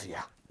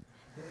Tevye.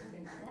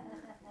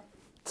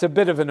 It's a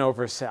bit of an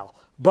oversell,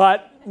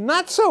 but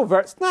not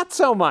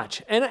so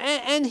much.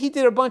 And he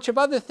did a bunch of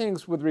other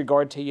things with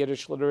regard to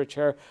Yiddish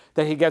literature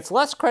that he gets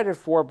less credit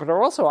for, but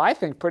are also, I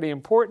think, pretty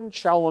important.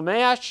 Shalom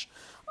Ash,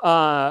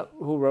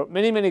 who wrote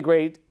many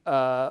great,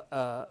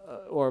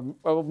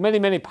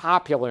 many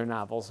popular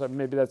novels, or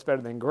maybe that's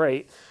better than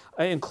great,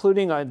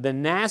 including the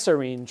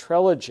Nazarene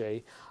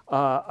trilogy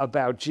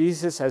about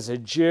Jesus as a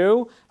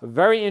Jew.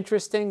 Very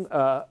interesting.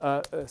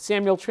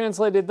 Samuel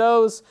translated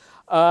those.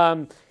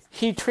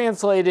 He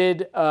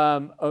translated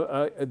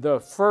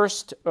the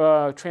first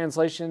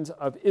translations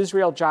of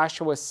Israel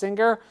Joshua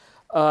Singer,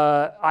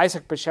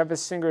 Isaac Bashevis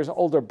Singer's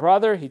older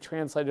brother. He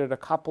translated a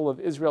couple of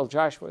Israel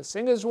Joshua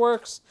Singer's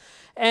works.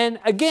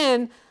 And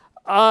again,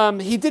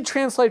 he did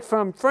translate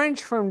from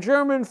French, from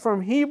German,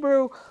 from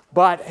Hebrew,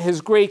 but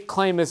his great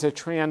claim as a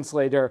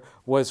translator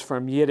was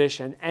from Yiddish.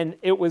 And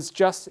it was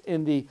just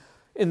in the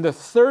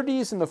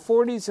 30s and the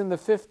 40s and the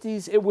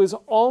 50s, it was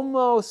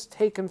almost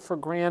taken for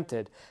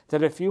granted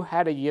that if you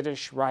had a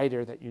Yiddish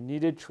writer that you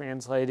needed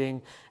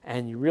translating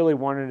and you really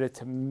wanted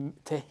it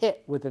to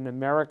hit with an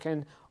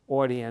American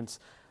audience,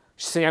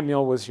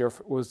 Samuel was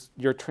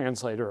your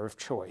translator of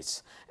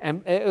choice.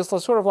 And it was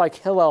sort of like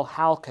Hillel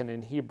Halkin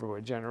in Hebrew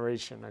a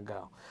generation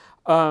ago.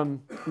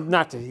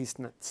 Not that he's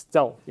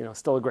still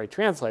a great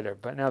translator,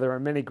 but now there are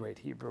many great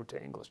Hebrew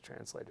to English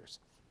translators.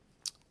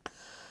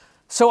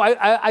 So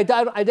I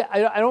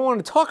don't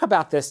want to talk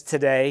about this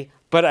today,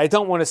 but I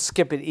don't want to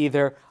skip it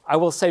either. I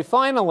will say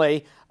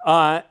finally,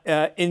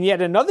 in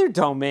yet another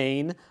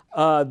domain,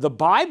 the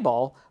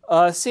Bible,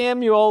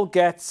 Samuel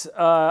gets,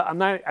 I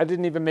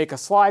didn't even make a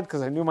slide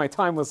because I knew my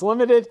time was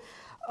limited.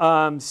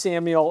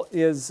 Samuel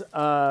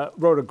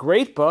wrote a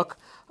great book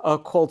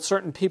called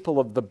Certain People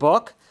of the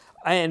Book.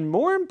 And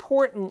more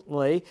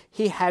importantly,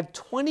 he had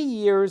 20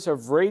 years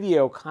of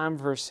radio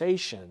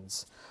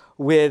conversations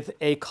with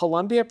a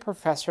Columbia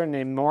professor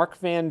named Mark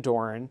Van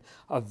Doren,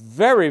 a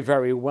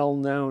very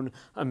well-known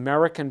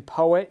American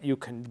poet. You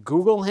can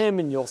Google him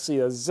and you'll see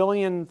a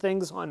zillion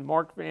things on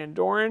Mark Van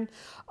Doren.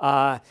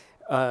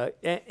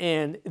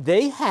 And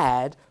they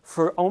had,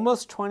 for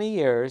almost 20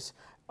 years,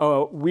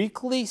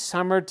 weekly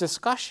summer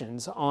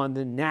discussions on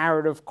the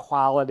narrative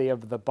quality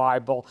of the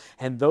Bible,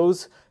 and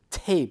those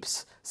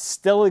tapes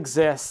still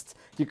exist.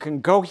 You can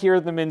go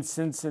hear them in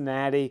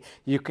Cincinnati.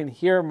 You can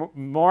hear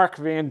Mark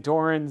Van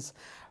Doren's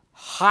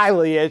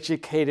highly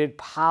educated,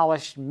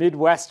 polished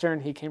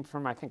Midwestern. He came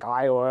from, I think,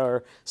 Iowa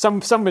or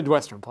some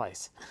Midwestern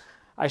place.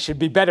 I should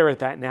be better at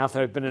that now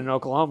that I've been in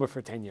Oklahoma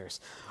for 10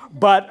 years,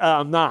 but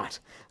I'm not.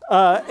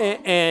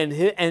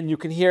 And you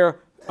can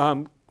hear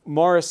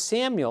Maurice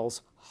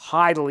Samuel's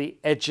highly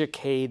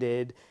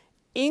educated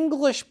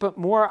English, but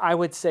more, I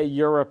would say,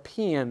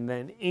 European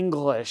than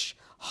English,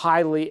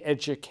 highly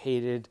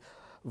educated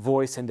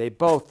voice. And they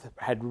both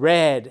had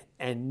read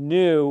and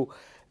knew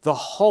the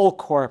whole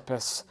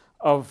corpus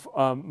of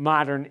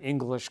modern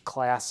English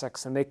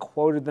classics, and they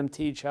quoted them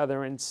to each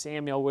other, and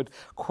Samuel would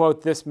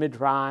quote this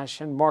midrash,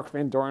 and Mark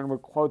Van Doren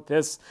would quote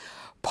this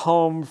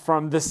poem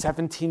from the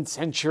 17th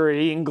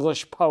century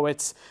English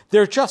poets.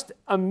 They're just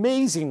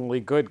amazingly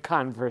good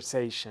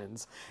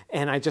conversations,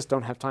 and I just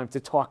don't have time to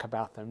talk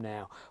about them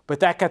now, but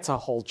that gets a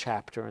whole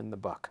chapter in the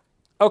book.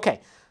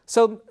 Okay,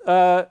 so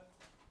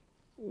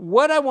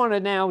what I want to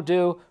now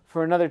do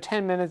for another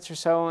 10 minutes or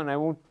so, and I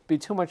won't be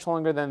too much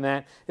longer than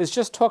that, is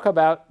just talk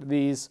about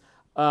these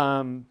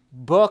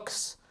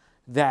books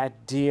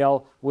that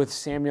deal with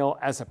Samuel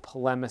as a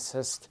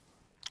polemicist.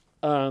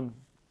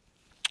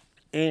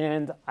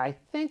 And I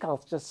think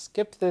I'll just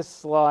skip this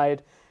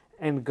slide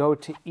and go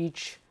to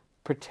each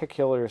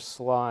particular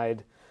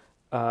slide.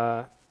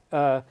 In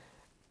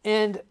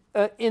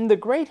The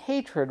Great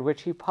Hatred,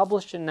 which he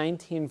published in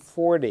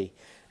 1940,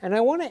 and I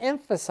want to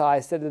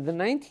emphasize that in the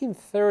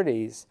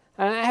 1930s,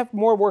 and I have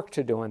more work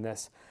to do on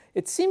this,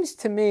 it seems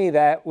to me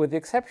that with the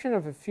exception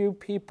of a few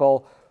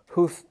people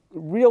who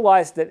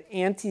realized that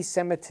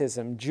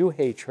anti-Semitism, Jew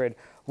hatred,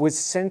 was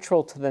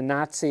central to the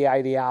Nazi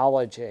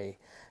ideology,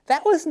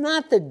 that was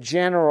not the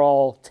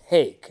general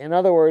take. In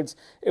other words,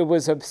 it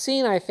was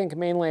seen, I think,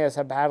 mainly as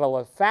a battle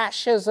of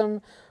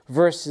fascism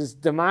versus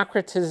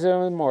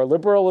democratism or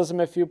liberalism,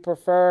 if you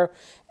prefer.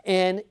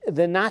 And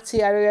the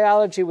Nazi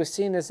ideology was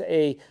seen as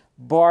a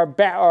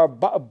barbaric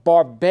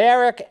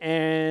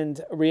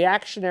and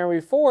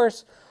reactionary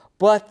force,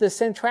 but the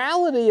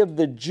centrality of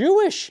the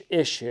Jewish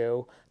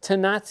issue to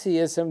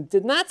Nazism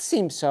did not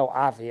seem so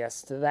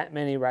obvious to that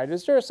many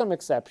writers. There are some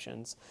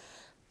exceptions.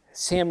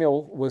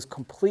 Samuel was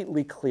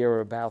completely clear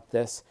about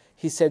this.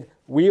 He said,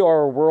 we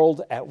are a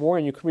world at war,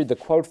 and you can read the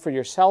quote for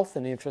yourself.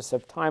 In the interest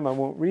of time, I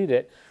won't read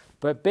it.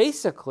 But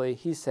basically,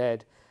 he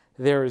said,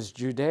 there is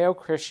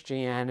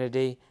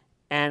Judeo-Christianity,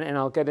 and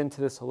I'll get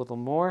into this a little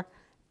more,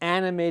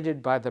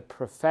 animated by the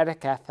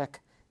prophetic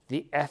ethic,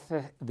 the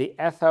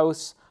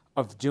ethos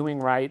of doing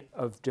right,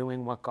 of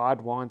doing what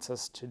God wants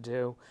us to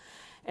do.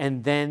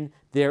 And then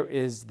there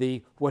is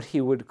what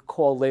he would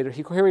call later,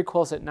 here he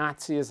calls it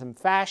Nazism,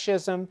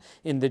 fascism,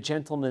 in The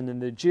Gentleman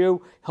and the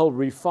Jew. He'll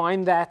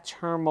refine that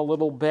term a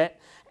little bit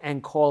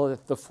and call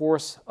it the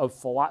force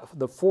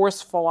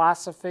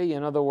philosophy.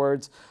 In other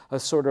words, a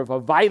sort of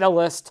a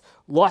vitalist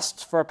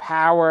lust for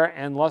power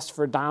and lust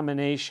for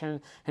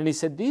domination. And he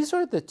said, these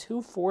are the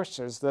two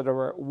forces that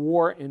are at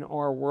war in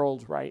our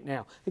world right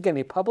now. Again,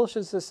 he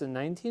publishes this in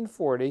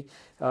 1940,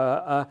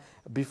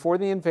 before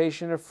the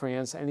invasion of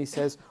France, and he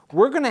says,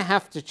 we're going to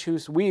have to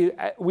choose, we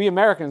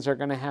Americans are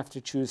going to have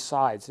to choose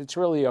sides. It's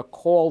really a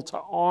call to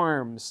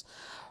arms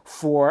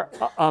for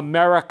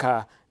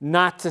America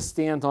not to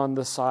stand on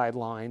the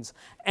sidelines.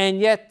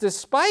 And yet,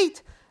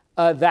 despite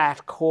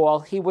that call,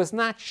 he was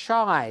not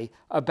shy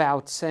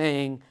about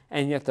saying,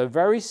 and yet the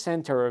very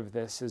center of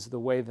this is the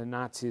way the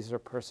Nazis are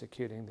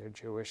persecuting their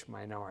Jewish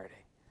minority.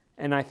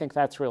 And I think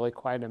that's really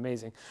quite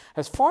amazing.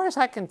 As far as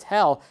I can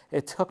tell,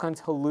 it took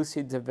until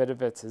Lucy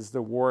Davidovitz's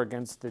The War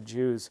Against the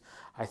Jews,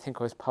 I think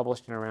it was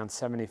published in around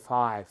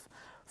 1975,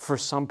 for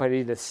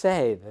somebody to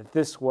say that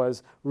this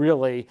was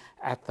really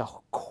at the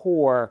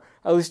core,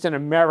 at least an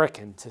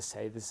American to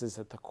say this is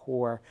at the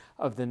core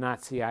of the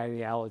Nazi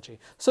ideology.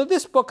 So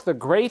this book, The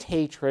Great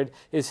Hatred,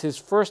 is his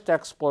first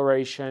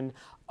exploration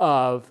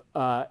of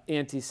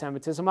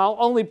anti-Semitism. I'll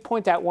only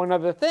point out one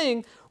other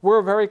thing.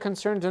 We're very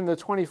concerned in the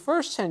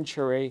 21st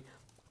century.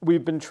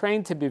 We've been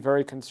trained to be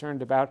very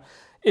concerned about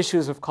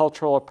issues of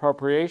cultural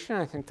appropriation.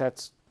 I think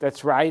that's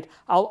right.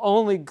 I'll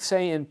only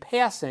say in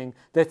passing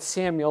that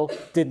Samuel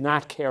did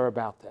not care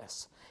about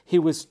this. He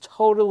was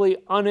totally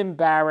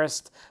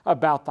unembarrassed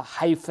about the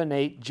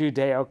hyphenate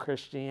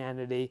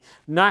Judeo-Christianity,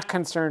 not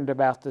concerned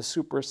about the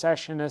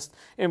supersessionist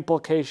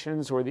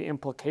implications or the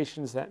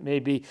implications that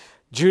maybe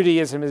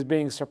Judaism is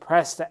being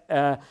suppressed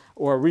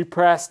or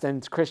repressed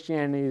and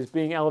Christianity is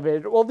being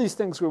elevated. All these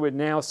things we would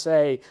now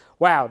say,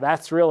 wow,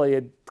 that's really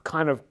a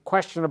kind of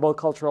questionable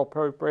cultural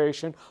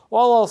appropriation.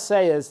 All I'll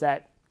say is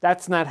that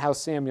that's not how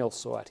Samuel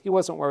saw it. He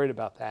wasn't worried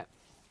about that.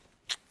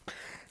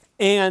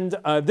 And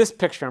this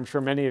picture, I'm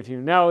sure many of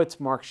you know, it's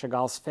Marc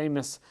Chagall's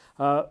famous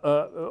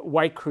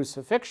white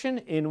crucifixion,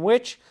 in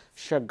which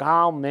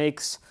Chagall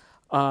makes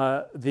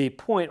the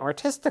point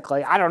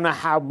artistically, I don't know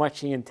how much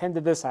he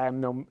intended this, I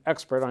am no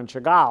expert on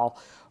Chagall,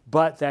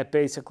 but that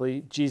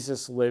basically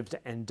Jesus lived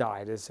and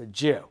died as a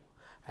Jew.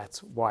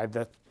 That's why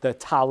the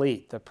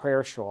talit, the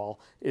prayer shawl,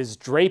 is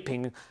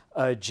draping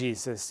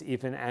Jesus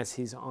even as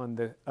he's on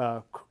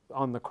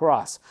the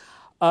cross.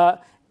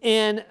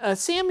 And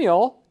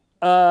Samuel,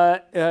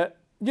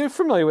 you're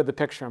familiar with the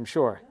picture, I'm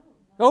sure.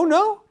 Oh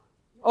no?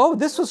 Oh,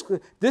 this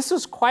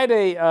was quite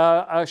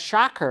a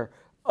shocker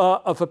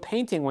of a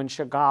painting when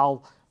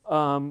Chagall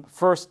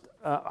first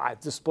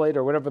displayed,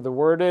 or whatever the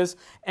word is.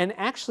 And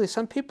actually,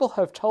 some people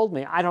have told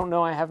me, I don't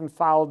know, I haven't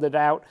followed it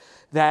out,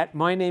 that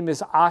My Name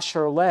is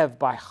Asher Lev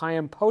by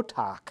Chaim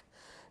Potok.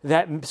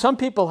 That some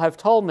people have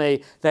told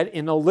me that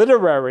in a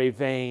literary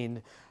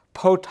vein,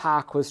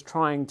 Potok was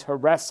trying to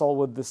wrestle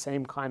with the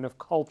same kind of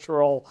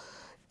cultural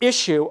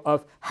issue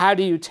of how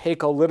do you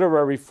take a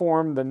literary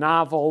form, the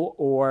novel,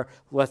 or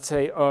let's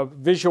say a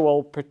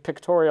visual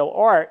pictorial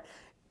art,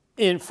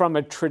 from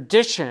a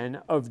tradition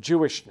of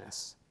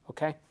Jewishness,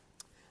 okay?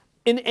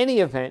 In any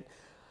event,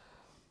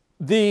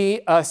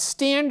 the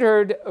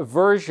standard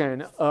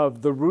version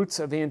of the roots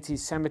of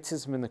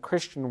anti-Semitism in the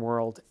Christian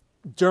world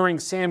during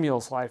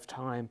Samuel's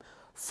lifetime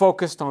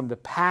focused on the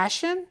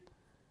passion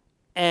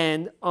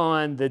and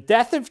on the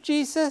death of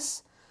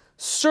Jesus.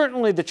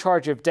 Certainly the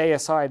charge of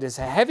deicide is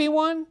a heavy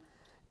one.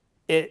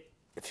 If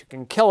you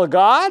can kill a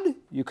god,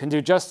 you can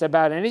do just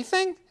about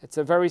anything. It's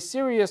a very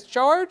serious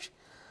charge.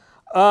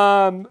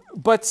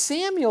 But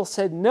Samuel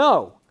said,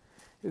 no,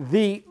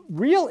 the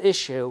real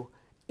issue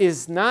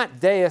is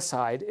not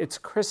deicide, it's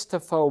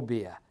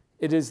Christophobia.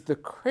 It is the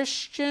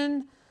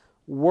Christian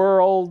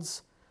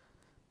world's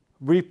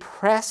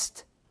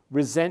repressed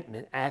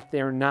resentment at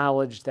their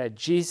knowledge that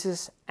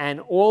Jesus and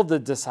all the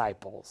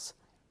disciples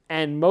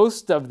and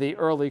most of the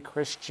early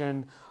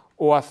Christian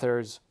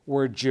authors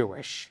were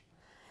Jewish.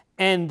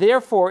 And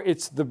therefore,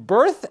 it's the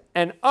birth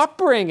and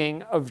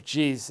upbringing of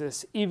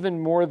Jesus, even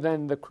more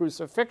than the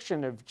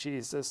crucifixion of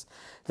Jesus,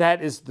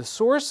 that is the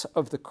source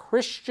of the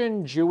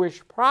Christian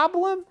Jewish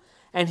problem.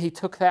 And he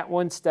took that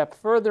one step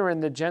further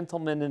in The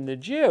Gentleman and the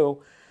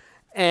Jew,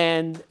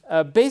 and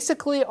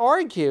basically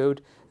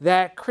argued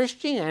that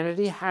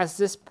Christianity has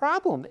this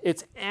problem.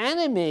 It's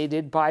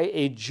animated by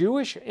a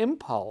Jewish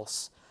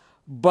impulse,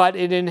 but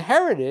it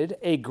inherited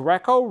a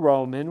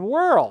Greco-Roman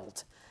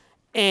world.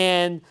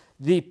 And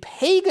the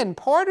pagan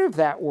part of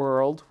that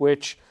world,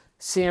 which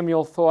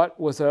Samuel thought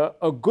was a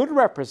good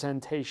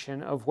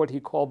representation of what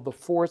he called the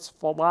force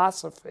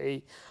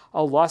philosophy,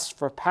 a lust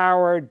for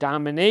power,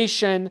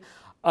 domination,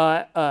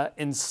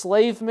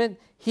 enslavement.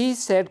 He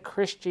said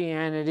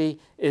Christianity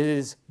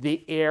is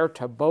the heir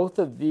to both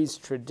of these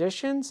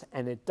traditions,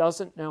 and it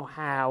doesn't know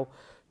how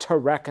to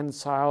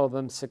reconcile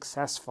them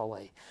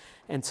successfully.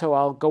 And so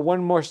I'll go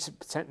one more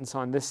sentence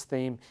on this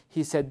theme.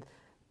 He said,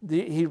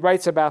 he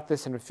writes about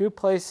this in a few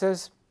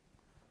places.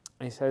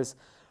 He says,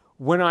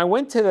 when I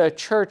went to the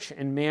church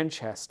in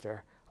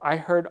Manchester, I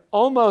heard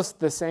almost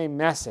the same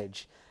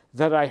message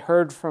that I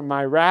heard from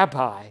my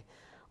rabbi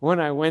when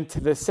I went to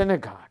the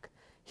synagogue.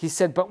 He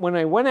said, but when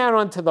I went out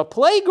onto the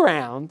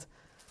playground,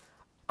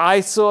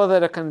 I saw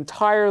that an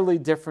entirely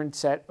different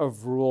set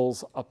of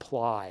rules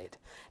applied.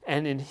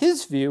 And in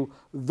his view,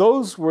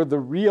 those were the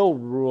real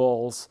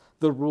rules,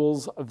 the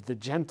rules of the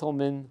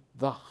gentleman,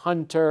 the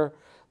hunter,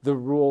 the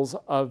rules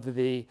of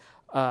the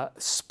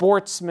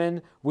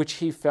sportsman, which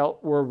he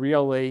felt were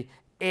really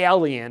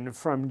alien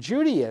from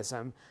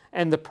Judaism.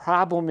 And the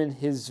problem in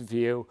his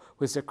view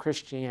was that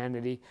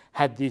Christianity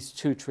had these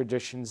two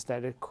traditions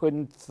that it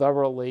couldn't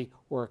thoroughly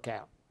work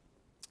out.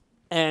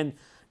 And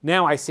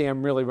now I see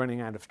I'm really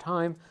running out of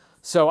time,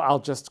 so I'll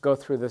just go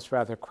through this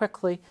rather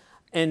quickly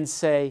and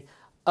say,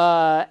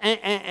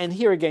 and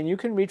here again, you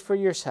can read for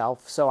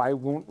yourself, so I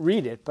won't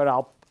read it, but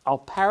I'll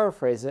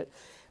paraphrase it.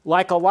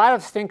 Like a lot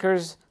of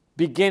thinkers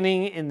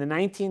beginning in the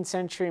 19th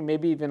century,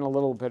 maybe even a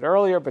little bit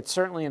earlier, but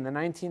certainly in the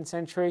 19th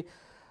century,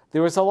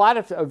 there was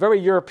a very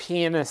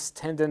Europeanist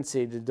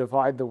tendency to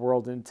divide the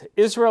world into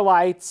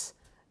Israelites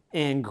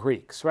and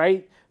Greeks,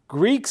 right?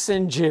 Greeks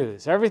and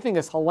Jews. Everything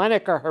is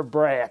Hellenic or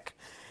Hebraic.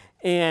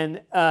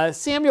 And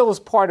Samuel is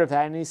part of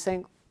that, and he's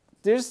saying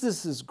there's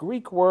this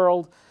Greek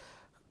world,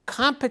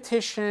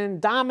 competition,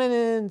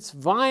 dominance,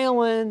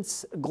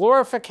 violence,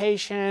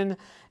 glorification,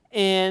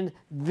 and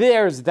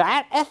there's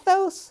that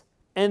ethos,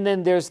 and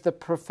then there's the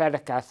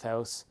prophetic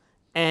ethos.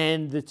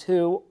 And the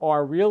two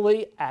are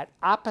really at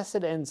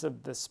opposite ends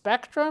of the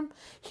spectrum.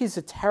 He's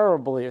a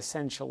terribly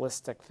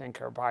essentialistic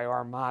thinker by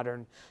our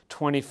modern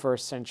 21st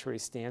century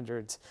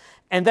standards.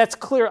 And that's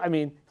clear. I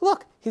mean,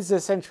 look, he's a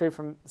thinker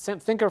from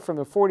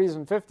the 40s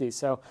and 50s.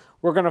 So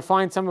we're going to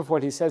find some of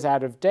what he says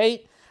out of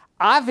date.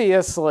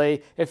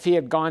 Obviously, if he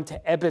had gone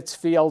to Ebbets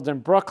Field in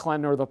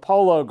Brooklyn or the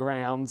Polo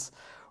Grounds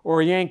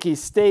or Yankee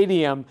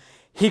Stadium,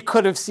 he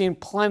could have seen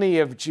plenty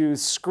of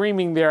Jews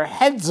screaming their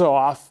heads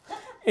off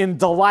in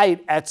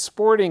delight at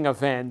sporting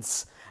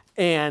events.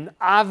 And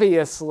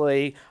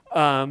obviously,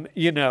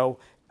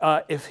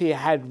 if he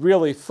had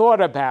really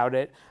thought about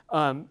it,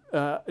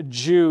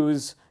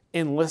 Jews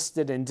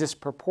enlisted in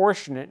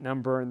disproportionate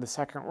number in the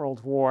Second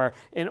World War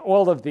in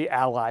all of the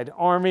Allied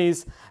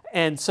armies.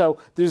 And so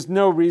there's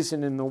no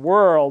reason in the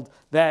world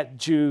that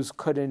Jews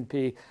couldn't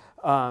be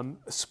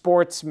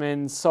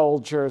sportsmen,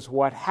 soldiers,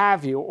 what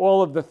have you,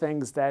 all of the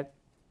things that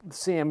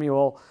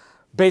Samuel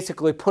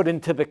basically put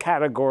into the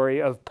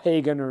category of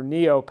pagan or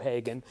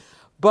neo-pagan.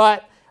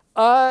 But,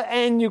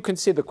 and you can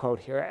see the quote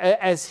here,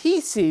 as he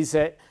sees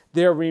it,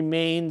 there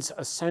remains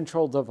a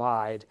central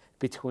divide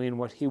between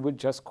what he would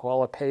just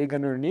call a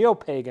pagan or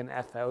neo-pagan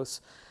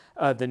ethos,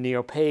 the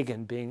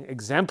neo-pagan being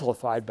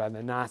exemplified by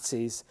the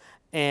Nazis,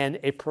 and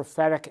a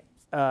prophetic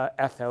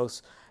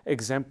ethos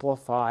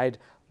exemplified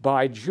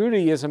by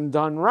Judaism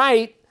done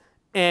right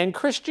and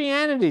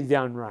Christianity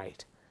done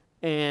right.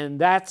 And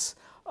that's,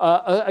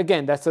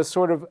 again, that's a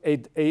sort of a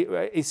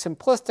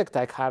simplistic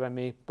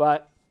dichotomy,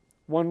 but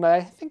one that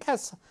I think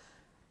has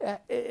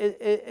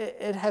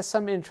it has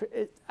some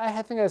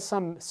I think it has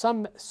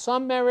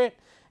some merit,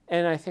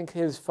 and I think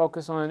his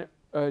focus on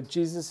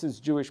Jesus's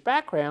Jewish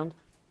background,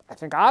 I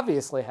think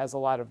obviously has a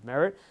lot of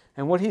merit.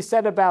 And what he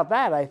said about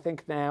that, I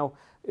think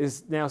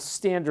is now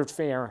standard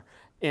fare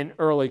in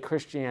early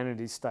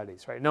Christianity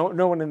studies, right? No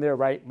one in their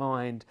right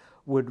mind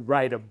would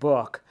write a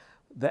book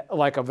that,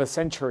 like of a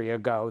century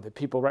ago, that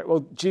people write,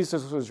 well,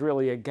 Jesus was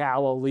really a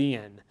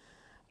Galilean,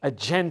 a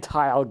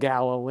Gentile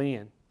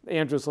Galilean.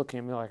 Andrew's looking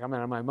at me like I'm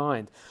out of my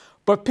mind.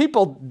 But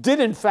people did,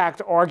 in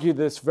fact, argue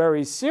this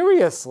very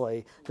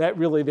seriously, that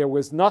really there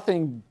was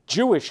nothing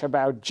Jewish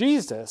about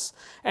Jesus.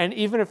 And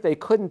even if they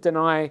couldn't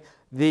deny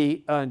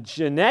the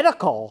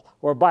genetical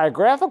or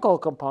biographical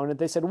component,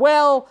 they said,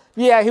 well,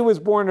 yeah, he was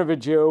born of a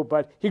Jew,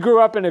 but he grew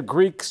up in a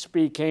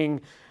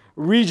Greek-speaking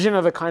region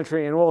of the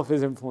country, and all of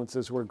his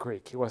influences were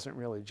Greek. He wasn't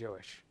really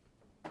Jewish.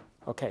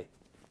 Okay,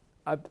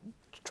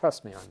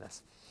 trust me on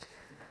this.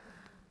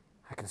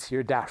 I can see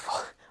you're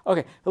doubtful.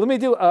 Okay, let me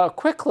do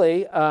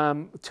quickly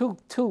two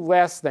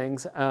last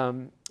things,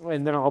 and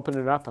then I'll open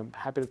it up. I'm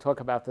happy to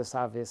talk about this,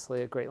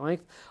 obviously, at great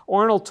length.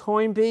 Arnold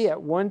Toynbee,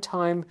 at one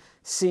time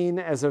seen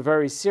as a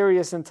very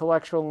serious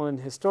intellectual and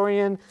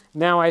historian,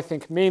 now I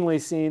think mainly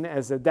seen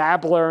as a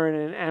dabbler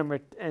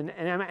and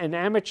an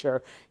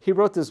amateur. He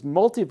wrote this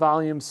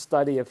multi-volume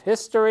study of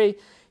history.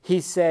 He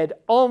said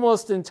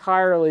almost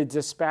entirely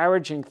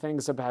disparaging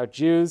things about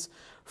Jews,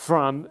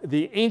 from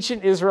the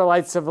ancient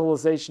Israelite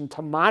civilization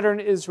to modern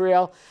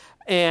Israel,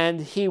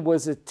 and he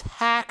was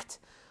attacked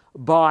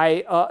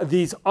by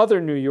these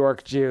other New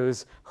York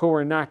Jews who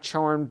were not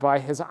charmed by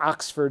his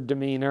Oxford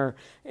demeanor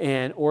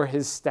or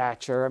his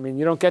stature. I mean,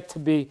 you don't get to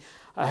be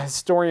a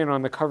historian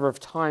on the cover of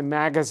Time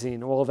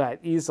magazine all that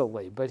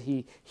easily, but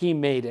he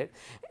made it.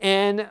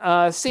 And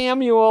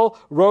Samuel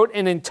wrote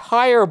an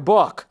entire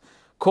book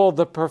called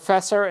The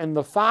Professor and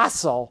the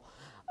Fossil.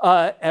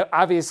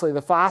 Obviously,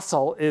 the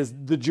fossil is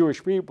the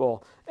Jewish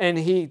people, and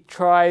he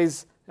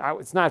tries,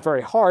 it's not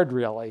very hard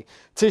really,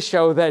 to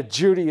show that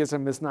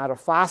Judaism is not a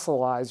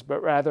fossilized,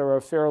 but rather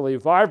a fairly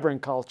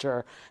vibrant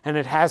culture, and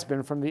it has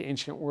been from the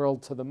ancient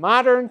world to the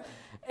modern.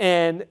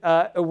 And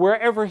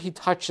wherever he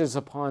touches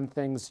upon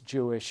things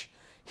Jewish,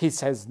 he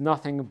says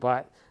nothing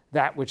but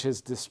that which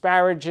is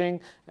disparaging,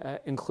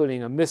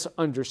 including a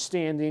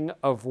misunderstanding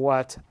of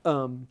what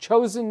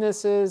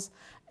chosenness is,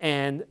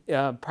 and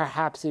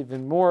perhaps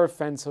even more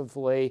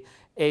offensively,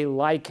 a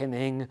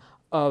likening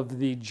of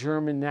the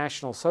German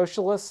National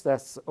Socialists,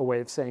 that's a way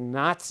of saying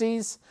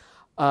Nazis,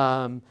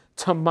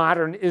 to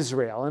modern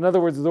Israel. In other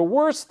words, the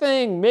worst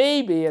thing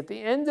maybe at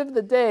the end of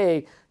the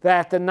day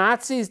that the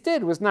Nazis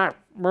did was not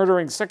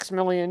murdering 6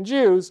 million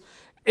Jews,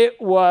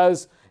 it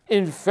was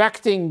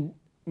infecting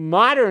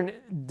modern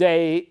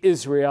day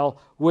Israel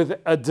with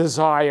a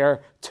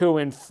desire to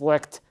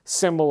inflict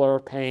similar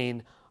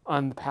pain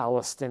on the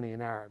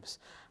Palestinian Arabs.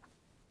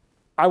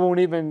 I won't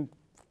even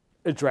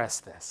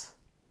address this.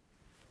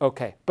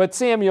 Okay, but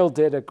Samuel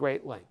did at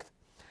great length.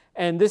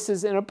 And this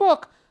is in a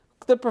book,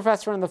 The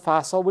Professor and the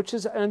Fossil, which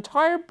is an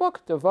entire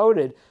book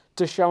devoted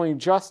to showing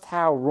just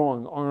how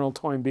wrong Arnold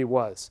Toynbee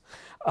was.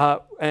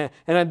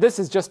 And this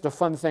is just a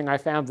fun thing I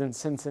found in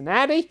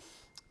Cincinnati.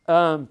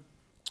 This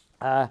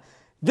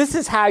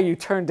is how you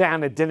turn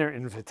down a dinner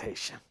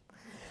invitation.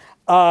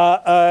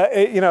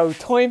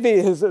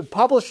 Toynbee, his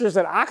publishers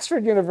at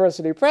Oxford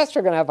University Press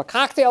are going to have a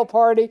cocktail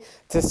party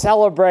to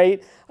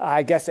celebrate,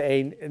 I guess,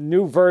 a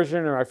new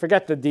version, or I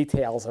forget the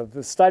details of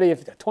the study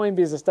of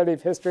Toynbee is a study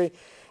of history,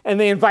 and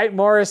they invite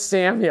Maurice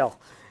Samuel.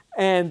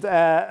 And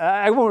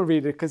I won't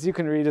read it because you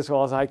can read as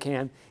well as I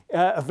can,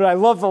 but I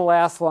love the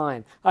last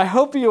line. I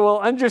hope you will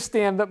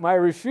understand that my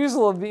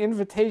refusal of the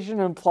invitation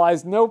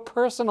implies no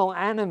personal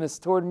animus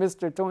toward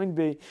Mr.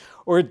 Toynbee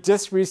or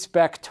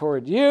disrespect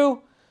toward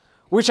you,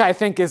 which I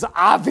think is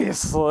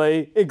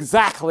obviously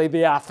exactly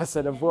the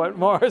opposite of what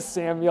Maurice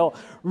Samuel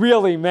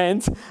really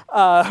meant,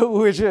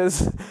 which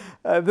is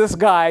this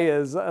guy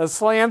is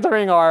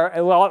slandering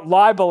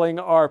libeling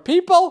our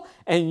people,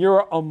 and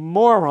you're a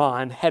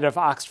moron, head of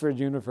Oxford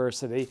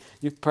University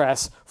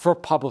Press, for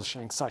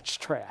publishing such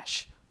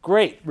trash.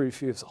 Great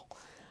refusal.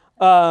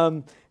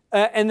 And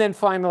then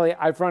finally,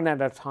 I've run out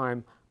of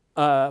time,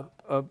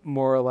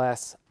 more or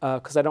less,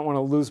 because I don't want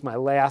to lose my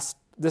last,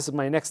 this is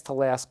my next to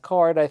last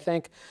card, I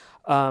think.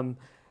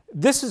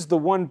 This is the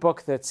one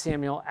book that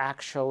Samuel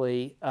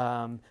actually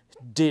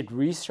did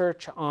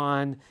research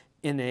on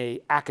in an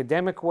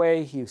academic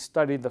way. He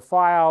studied the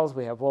files.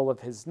 We have all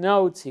of his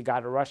notes. He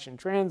got a Russian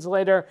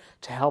translator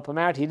to help him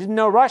out. He didn't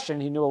know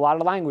Russian. He knew a lot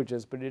of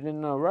languages, but he didn't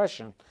know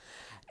Russian.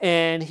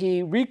 And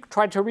he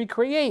tried to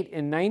recreate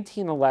in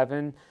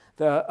 1911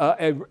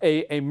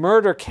 a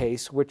murder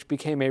case, which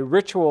became a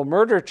ritual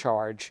murder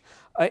charge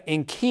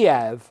in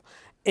Kiev.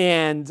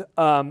 And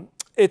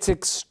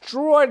it's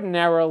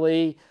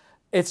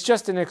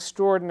just an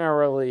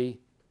extraordinary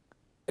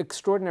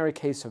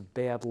case of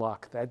bad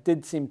luck that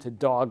did seem to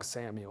dog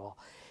Samuel.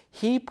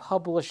 He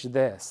published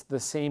this the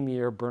same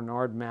year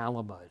Bernard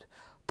Malamud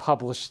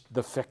published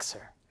The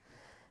Fixer.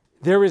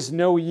 There is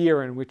no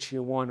year in which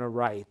you want to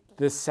write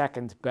the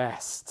second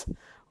best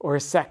or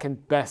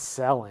second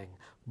best-selling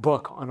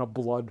book on a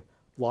blood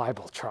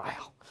libel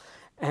trial.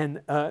 And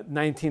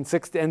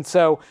 1960, and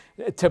so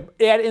to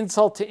add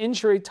insult to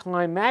injury,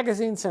 Time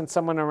magazine sent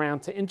someone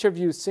around to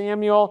interview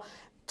Samuel,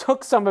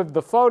 took some of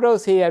the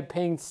photos he had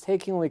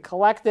painstakingly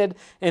collected,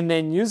 and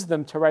then used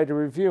them to write a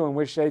review in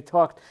which they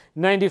talked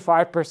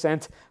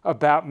 95%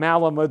 about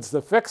Malamud's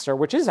The Fixer,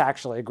 which is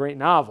actually a great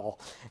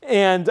novel,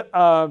 and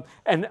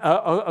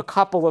a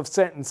couple of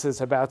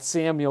sentences about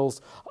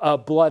Samuel's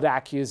blood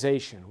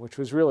accusation, which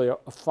was really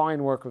a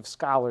fine work of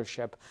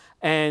scholarship.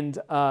 And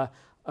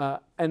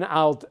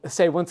I'll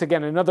say once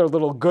again, another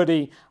little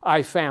goodie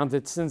I found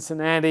at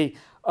Cincinnati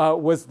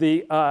was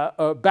the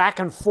back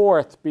and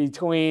forth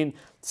between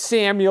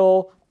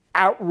Samuel,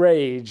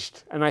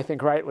 outraged, and I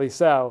think rightly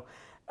so,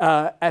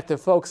 at the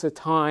folks at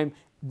Time.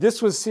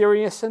 This was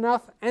serious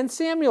enough, and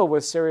Samuel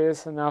was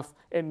serious enough.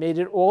 It made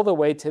it all the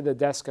way to the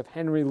desk of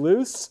Henry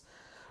Luce,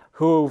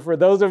 who, for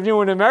those of you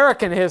in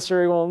American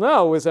history will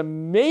know, was a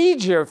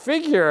major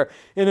figure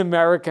in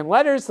American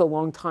letters, the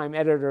longtime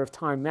editor of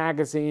Time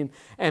magazine.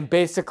 And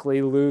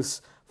basically,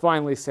 Luce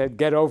finally said,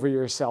 "Get over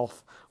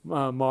yourself,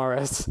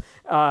 Maurice.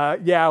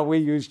 Yeah, we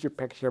used your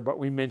picture, but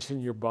we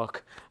mentioned your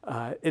book.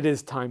 It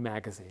is Time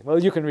magazine."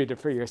 Well, you can read it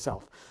for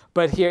yourself.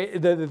 But here,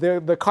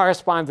 the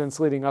correspondence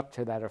leading up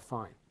to that are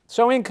fine.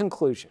 So in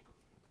conclusion,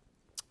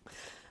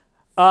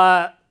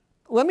 let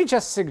me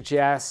just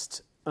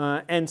suggest,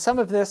 and some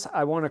of this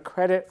I want to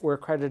credit where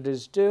credit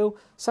is due.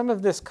 Some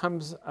of this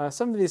comes,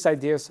 some of these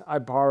ideas I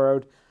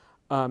borrowed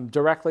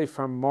directly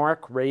from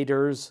Mark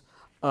Rader's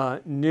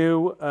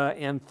new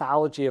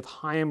anthology of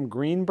Chaim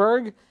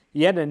Greenberg,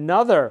 yet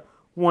another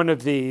one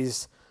of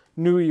these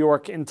New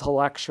York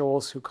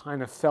intellectuals who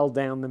kind of fell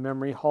down the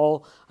memory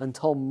hole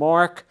until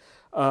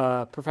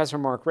Professor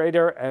Mark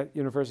Rader at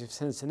University of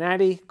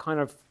Cincinnati kind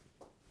of,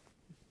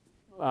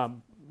 I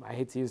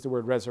hate to use the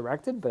word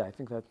resurrected, but I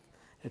think that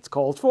it's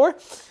called for.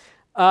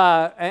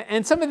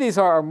 And some of these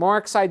are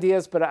Mark's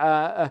ideas,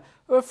 but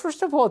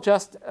first of all,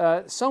 just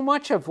so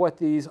much of what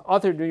these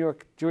other New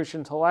York Jewish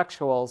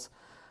intellectuals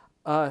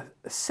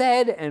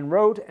said and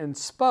wrote and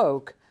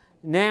spoke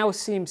now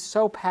seems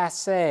so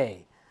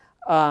passé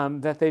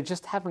that they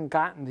just haven't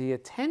gotten the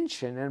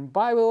attention. And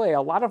by the way,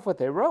 a lot of what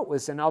they wrote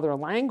was in other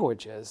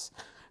languages,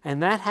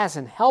 and that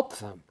hasn't helped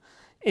them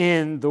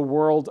in the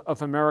world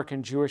of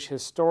American Jewish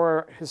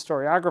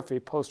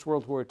historiography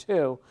post-World War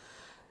II.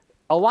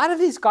 A lot of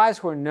these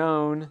guys were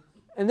known,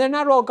 and they're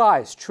not all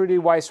guys. Trudy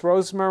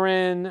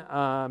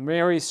Weiss-Rosmarin,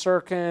 Mary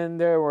Serkin,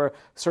 there were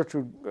sort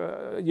of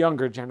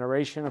younger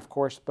generation, of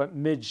course, but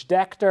Midge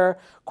Decter.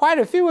 Quite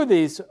a few of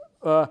these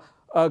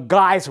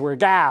guys were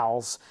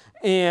gals,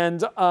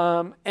 and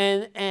a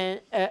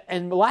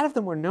lot of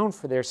them were known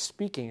for their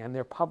speaking and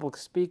their public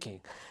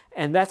speaking.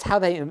 And that's how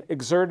they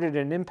exerted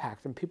an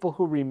impact. And people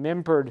who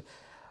remembered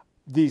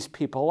these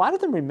people, a lot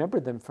of them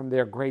remembered them from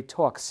their great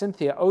talks.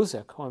 Cynthia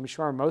Ozick, who I'm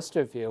sure most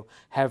of you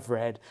have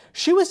read,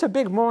 she was a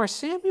big Maurice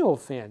Samuel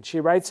fan. She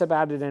writes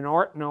about it in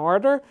Art and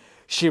Order.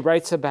 She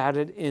writes about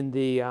it in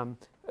the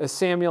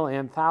Samuel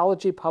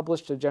anthology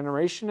published a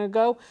generation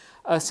ago.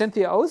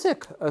 Cynthia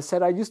Ozick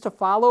said, I used to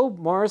follow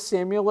Maurice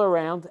Samuel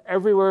around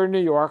everywhere in New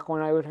York.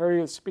 When I would hear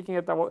he was speaking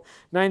at the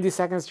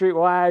 92nd Street,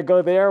 well, I'd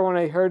go there. When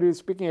I heard he was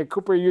speaking at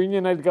Cooper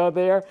Union, I'd go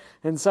there,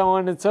 and so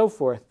on and so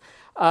forth.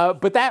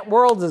 But that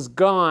world is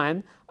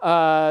gone.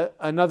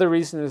 Another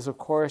reason is, of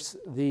course,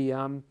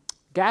 the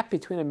gap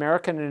between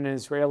American and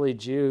Israeli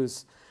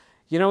Jews.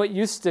 You know, it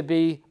used to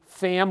be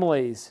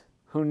families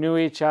who knew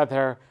each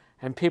other,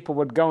 and people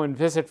would go and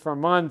visit for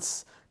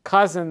months,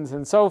 cousins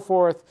and so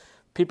forth.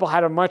 People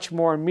had a much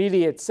more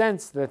immediate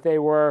sense that they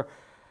were,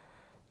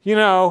 you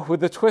know, with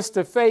the twist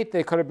of fate,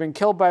 they could have been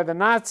killed by the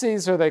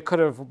Nazis, or they could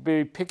have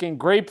been picking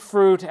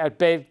grapefruit at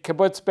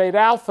Kibbutz Beit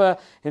Alpha.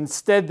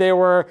 Instead, they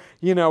were,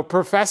 you know,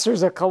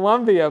 professors at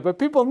Columbia. But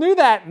people knew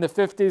that in the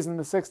 50s and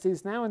the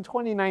 60s. Now in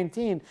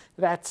 2019,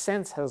 that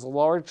sense has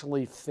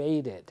largely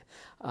faded.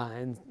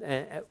 And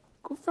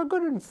for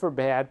good and for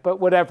bad, but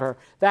whatever.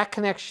 That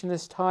connection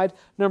is tied.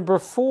 Number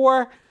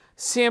 4,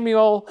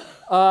 Samuel,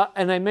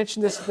 and I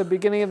mentioned this at the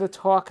beginning of the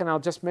talk, and I'll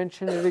just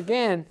mention it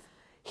again.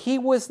 He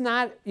was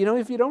not, you know,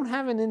 if you don't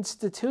have an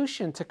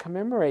institution to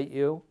commemorate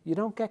you, you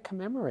don't get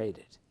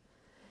commemorated.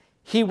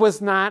 He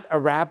was not a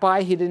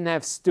rabbi. He didn't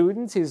have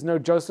students. He's no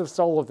Joseph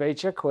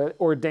Soloveitchik, who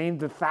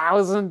ordained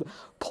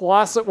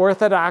 1,000+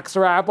 Orthodox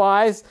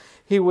rabbis.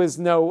 He was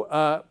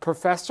no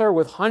professor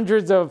with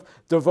hundreds of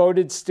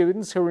devoted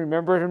students who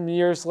remembered him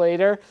years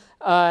later.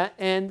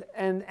 And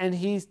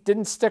he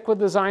didn't stick with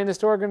the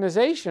Zionist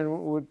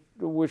organization,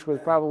 which was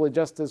probably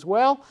just as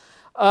well.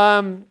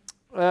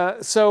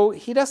 So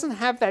he doesn't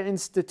have that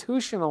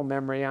institutional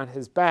memory on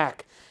his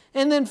back.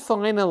 And then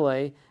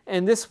finally,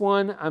 and this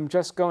one I'm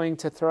just going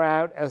to throw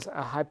out as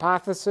a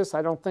hypothesis.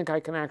 I don't think I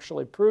can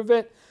actually prove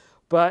it,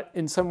 but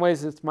in some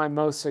ways it's my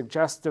most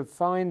suggestive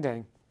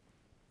finding.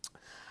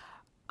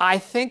 I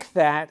think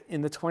that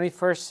in the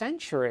 21st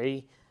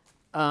century,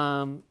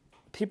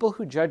 people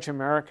who judge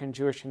American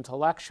Jewish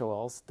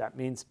intellectuals, that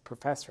means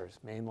professors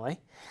mainly,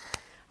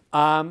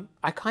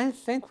 I kind of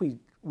think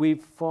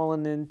we've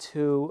fallen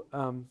into,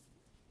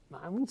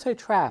 I wouldn't say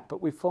trap,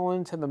 but we've fallen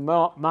into the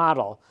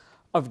model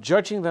of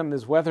judging them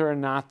as whether or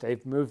not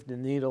they've moved the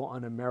needle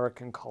on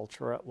American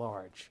culture at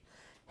large.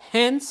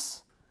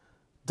 Hence,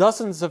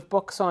 dozens of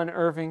books on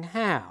Irving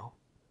Howe,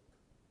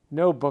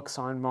 no books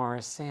on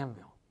Maurice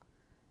Samuel.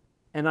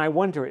 And I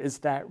wonder, is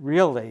that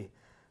really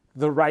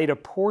the right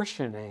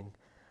apportioning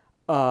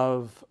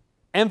of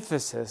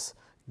emphasis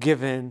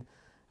given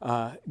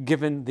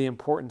the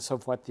importance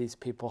of what these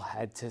people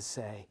had to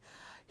say?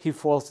 He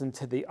falls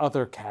into the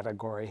other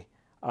category,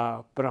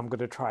 but I'm going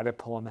to try to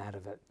pull him out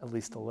of it, at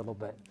least a little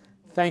bit.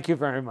 Thank you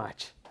very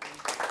much.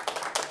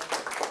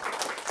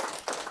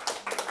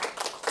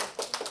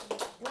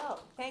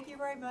 Well, thank you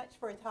very much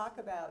for a talk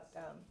about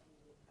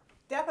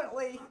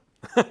definitely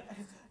the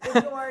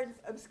Doren's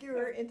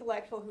obscure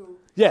intellectual who.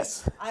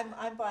 Yes.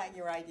 I'm buying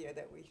your idea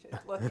that we should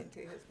look into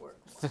his work.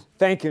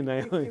 Thank you,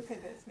 Naomi. You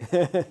convinced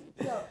me.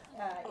 So,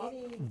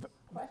 any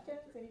questions?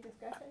 Any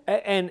discussion?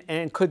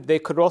 And they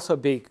could also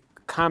be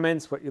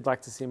comments, what you'd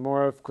like to see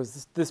more of,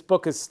 because this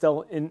book is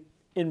still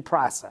in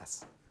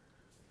process.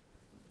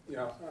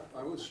 Yeah,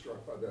 I was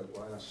struck by that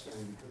last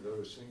thing because I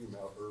was thinking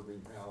about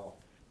Irving Howe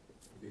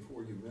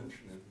before you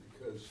mentioned it,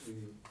 because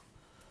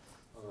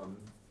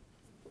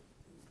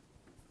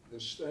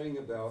this thing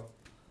about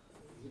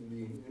him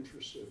being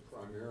interested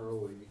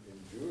primarily in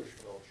Jewish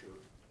culture,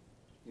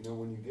 you know,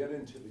 when you get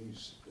into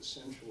these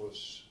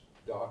essentialist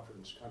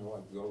doctrines, kind of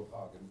like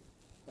Goldhagen.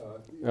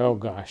 Oh,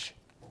 gosh.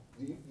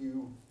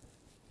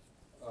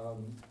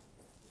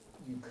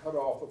 you cut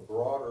off a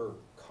broader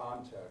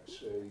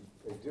context,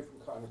 a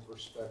different kind of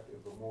perspective,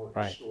 a more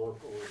Right.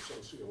 historical or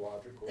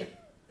sociological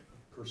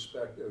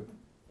perspective,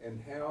 and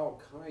how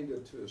kind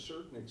of to a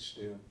certain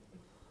extent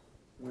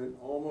went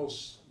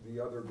almost the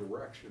other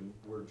direction,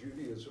 where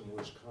Judaism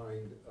was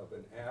kind of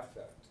an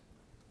affect.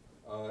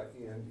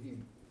 And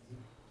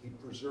he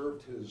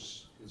preserved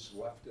his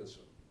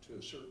leftism to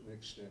a certain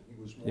extent.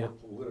 He was more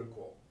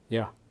political.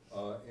 Yeah.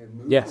 And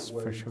moved Yes,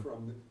 away for sure.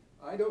 from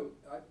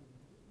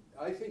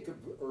I think of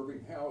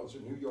Irving Howe as a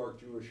New York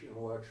Jewish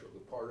intellectual,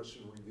 the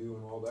Partisan Review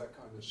and all that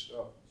kind of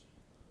stuff.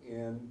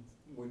 And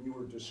when you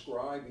were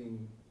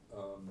describing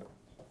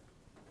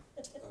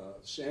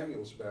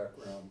Samuel's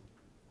background,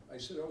 I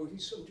said, oh,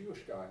 he's some Jewish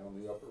guy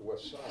on the Upper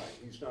West Side.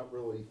 He's not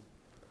really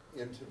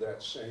into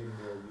that same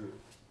milieu.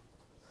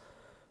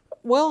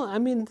 Well, I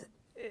mean,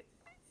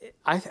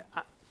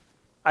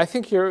 I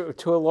think you're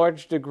to a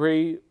large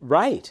degree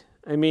right.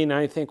 I mean,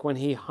 I think when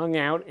he hung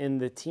out in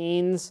the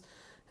teens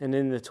and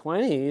in the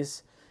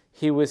 20s,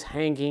 he was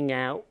hanging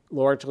out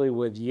largely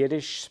with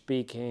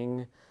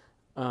Yiddish-speaking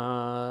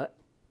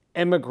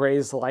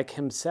emigres like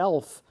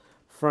himself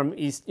from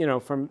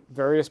from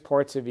various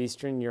parts of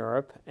Eastern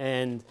Europe,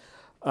 and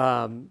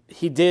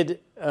he did,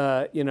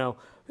 Meyer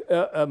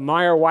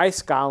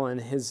Weisgall in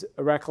his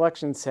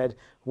recollection said,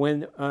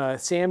 when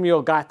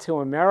Samuel got to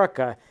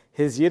America,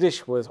 his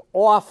Yiddish was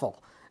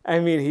awful. I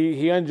mean,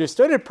 he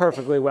understood it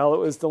perfectly well. It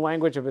was the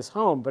language of his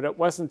home, but it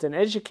wasn't an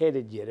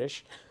educated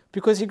Yiddish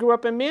because he grew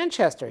up in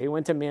Manchester. He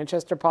went to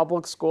Manchester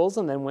public schools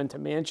and then went to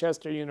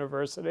Manchester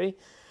University.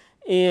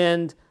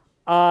 And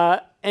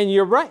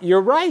you're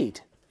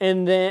right.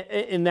 And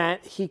in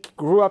that he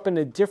grew up in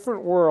a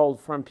different world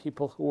from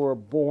people who were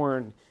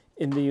born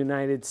in the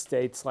United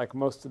States, like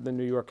most of the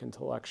New York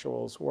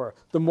intellectuals were,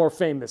 the more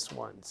famous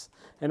ones.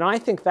 And I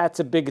think that's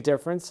a big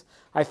difference.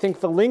 I think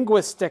the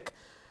linguistic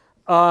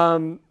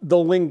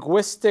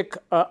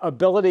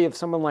ability of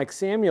someone like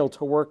Samuel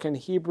to work in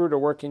Hebrew, to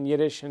work in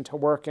Yiddish, and to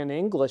work in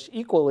English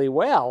equally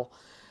well,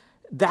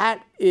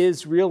 that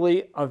is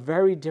really a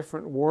very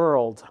different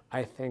world,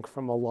 I think,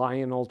 from a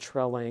Lionel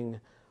Trilling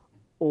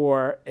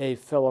or a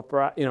Philip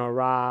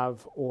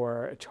Rav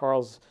or a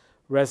Charles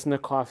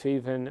Reznikoff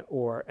even,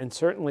 and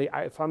certainly,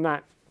 if I'm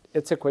not,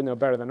 Itzik would know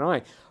better than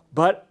I,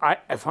 but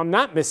if I'm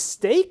not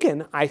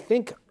mistaken, I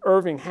think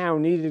Irving Howe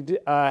needed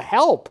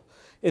help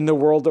in the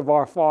World of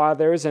Our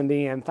Fathers and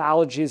the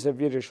anthologies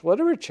of Yiddish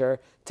literature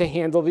to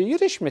handle the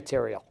Yiddish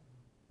material.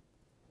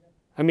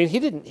 I mean, he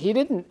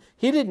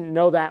didn't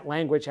know that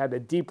language at a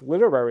deep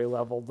literary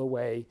level the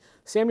way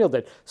Samuel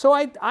did. So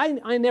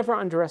I never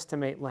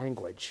underestimate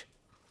language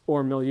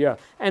or milieu.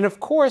 And of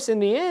course, in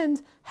the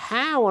end,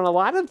 Howe and a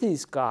lot of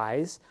these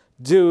guys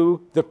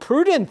do the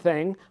prudent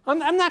thing.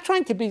 I'm not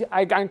trying to be,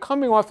 I'm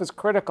coming off as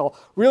critical.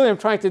 Really, I'm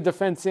trying to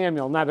defend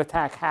Samuel, not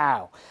attack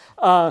Howe.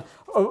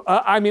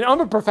 I mean, I'm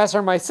a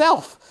professor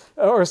myself,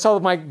 or so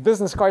my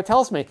business card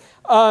tells me.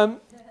 And,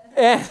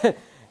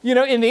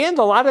 in the end,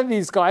 a lot of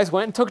these guys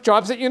went and took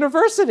jobs at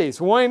universities.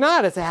 Why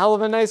not? It's a hell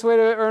of a nice way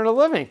to earn a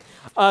living.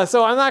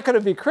 So I'm not going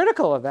to be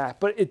critical of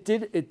that, but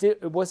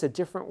it was a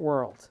different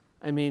world.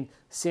 I mean,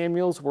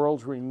 Samuel's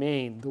world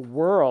remained the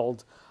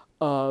world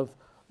of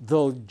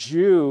the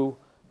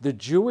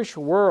Jewish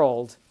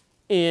world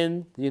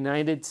in the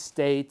United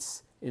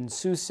States, in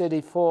Sioux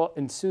City,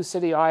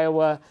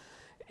 Iowa,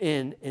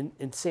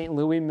 in St.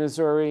 Louis,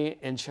 Missouri,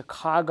 in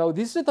Chicago.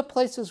 These are the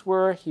places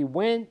where he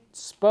went,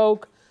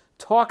 spoke,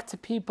 talked to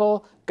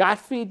people, got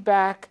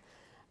feedback,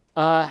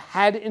 and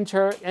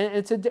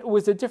it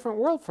was a different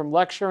world from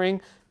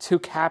lecturing to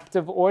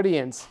captive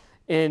audience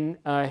in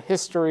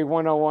History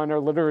 101 or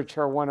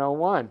Literature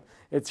 101.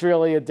 It's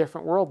really a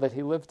different world that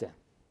he lived in.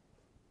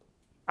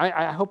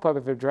 I hope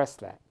I've addressed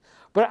that.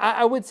 But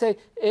I would say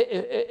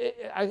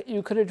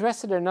you could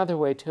address it another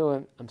way too,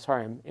 and I'm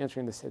sorry, I'm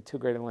answering this at too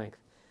great a length.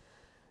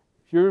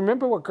 You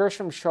remember what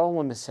Gershom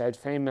Scholem said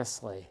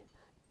famously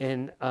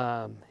in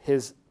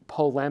his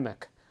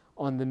polemic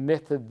on the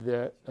myth of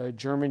the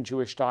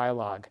German-Jewish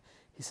dialogue.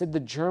 He said the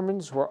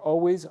Germans were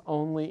always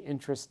only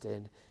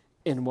interested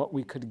in what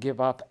we could give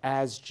up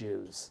as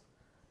Jews,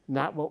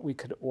 not what we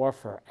could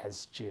offer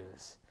as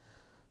Jews.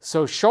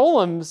 So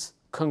Scholem's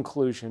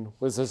conclusion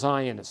was a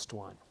Zionist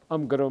one.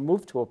 I'm going to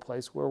move to a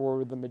place where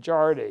we're the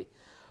majority.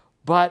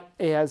 But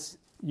as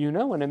you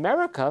know, in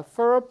America,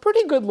 for a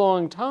pretty good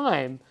long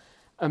time,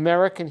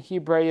 American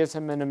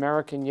Hebraism and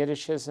American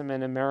Yiddishism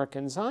and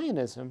American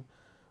Zionism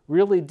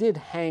really did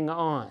hang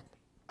on.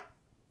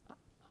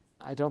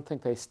 I don't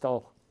think they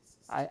still,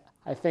 I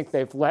think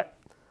they've let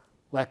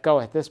go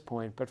at this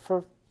point, but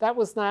that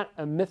was not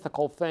a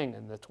mythical thing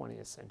in the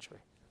 20th century.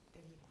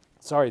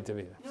 Sorry,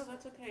 Davida. No,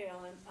 that's okay,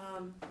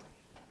 Alan.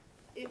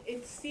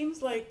 It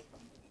seems like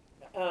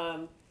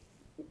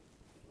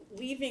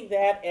leaving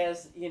that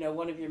as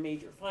one of your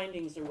major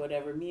findings or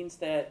whatever means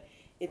that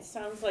it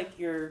sounds like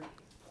you're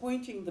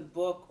pointing the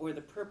book or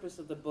the purpose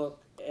of the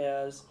book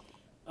as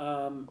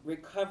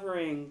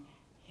recovering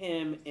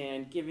him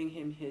and giving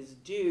him his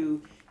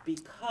due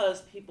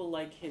because people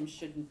like him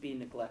shouldn't be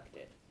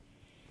neglected.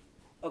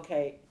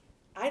 okay,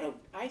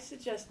 I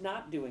suggest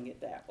not doing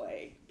it that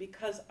way,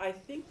 because I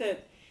think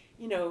that,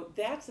 you know,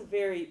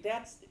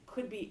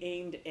 could be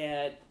aimed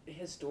at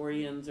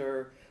historians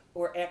or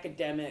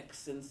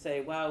academics and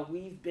say, wow,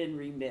 we've been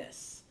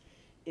remiss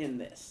in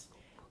this.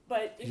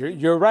 But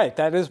You're right.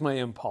 That is my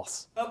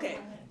impulse. okay,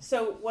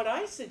 so what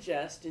I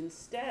suggest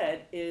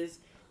instead is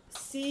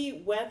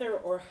see whether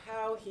or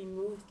how he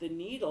moved the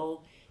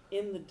needle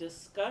in the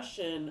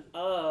discussion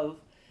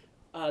of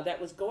that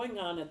was going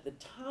on at the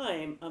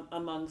time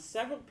among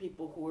several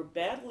people who were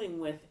battling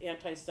with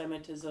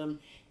anti-Semitism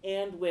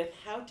and with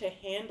how to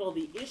handle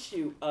the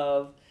issue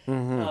of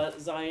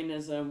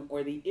Zionism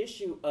or the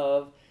issue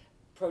of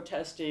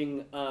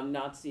protesting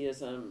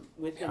Nazism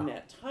within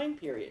that time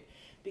period.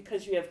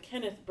 Because you have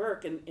Kenneth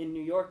Burke in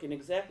New York in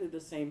exactly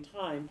the same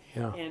time,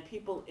 and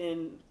people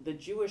in the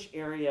Jewish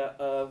area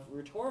of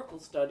rhetorical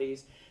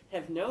studies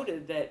have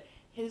noted that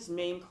his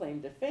main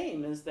claim to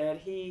fame is that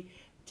he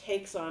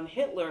takes on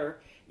Hitler,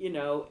 you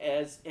know,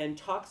 and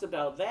talks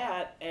about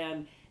that,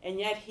 and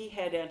yet he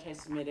had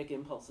anti-Semitic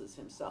impulses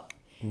himself.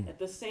 At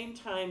the same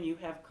time, you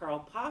have Karl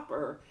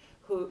Popper,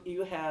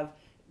 you have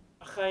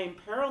Chaim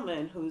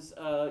Perelman, who's,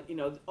 you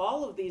know,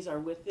 all of these are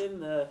within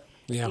the,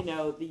 you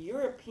know, the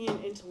European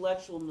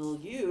intellectual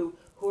milieu,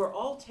 who are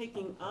all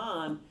taking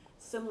on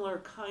similar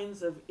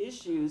kinds of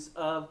issues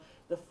of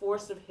the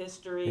force of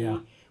history,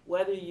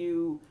 whether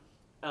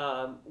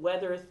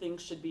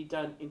things should be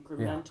done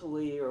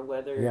incrementally or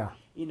whether,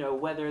 you know,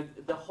 whether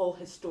the whole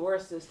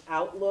historicist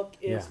outlook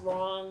is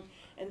wrong.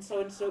 And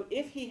so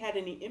if he had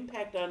any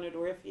impact on it,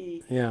 or if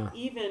he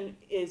even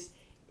is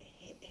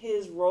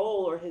his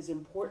role or his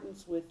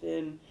importance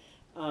within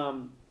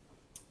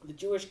the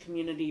Jewish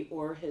community,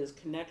 or his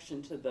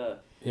connection to the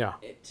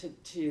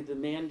to the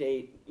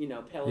mandate, you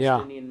know,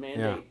 Palestinian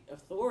mandate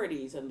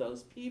authorities and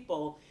those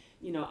people,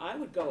 you know, I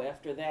would go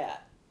after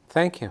that.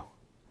 Thank you.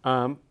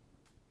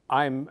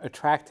 I'm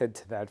attracted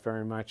to that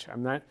very much.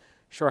 I'm not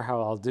sure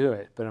how I'll do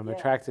it, but I'm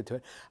attracted to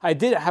it.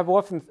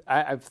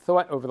 I've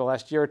thought over the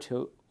last year or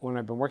two when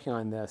I've been working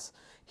on this,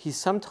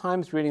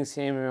 sometimes reading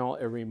Samuel,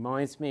 it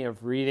reminds me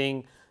of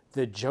reading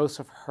the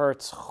Joseph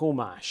Hertz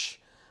Chumash.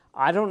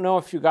 I don't know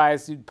if you'd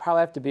probably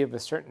have to be of a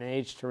certain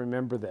age to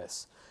remember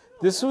this.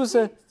 This was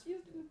a...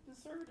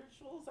 conservative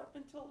schools up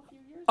until a few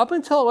years Up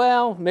until,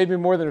 well, maybe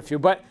more than a few.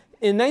 But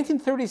in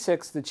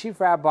 1936, the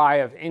chief rabbi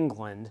of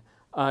England,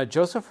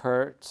 Joseph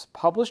Hertz,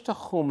 published a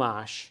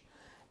Chumash,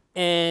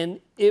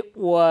 and it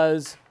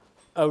was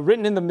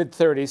written in the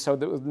mid-30s, so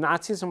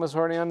Nazism was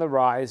already on the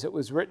rise. It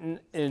was written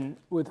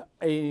with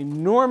an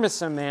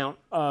enormous amount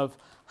of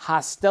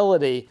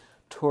hostility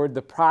toward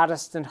the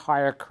Protestant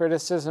higher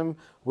criticism,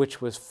 which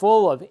was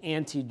full of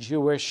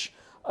anti-Jewish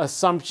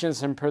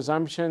assumptions and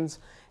presumptions.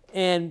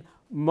 And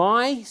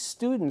my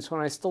students,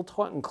 when I still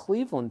taught in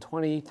Cleveland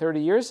 20, 30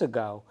 years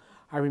ago,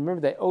 I remember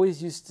they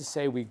always used to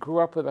say, we grew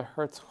up with a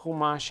Hertz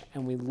Chumash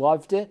and we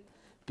loved it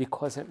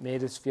because it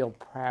made us feel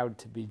proud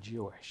to be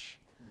Jewish.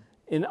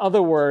 In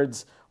other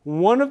words,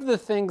 one of the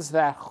things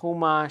that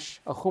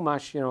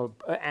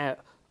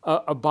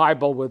a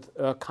Bible with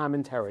a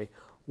commentary,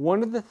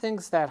 one of the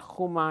things that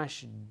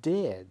Chumash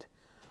did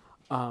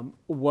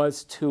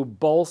was to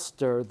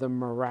bolster the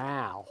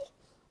morale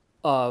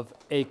of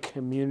a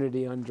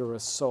community under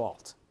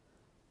assault.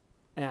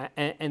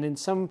 And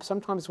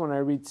sometimes when I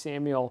read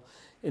Samuel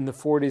in the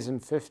 40s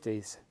and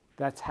 50s,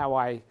 that's how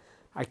I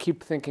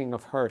keep thinking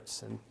of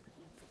Hertz. And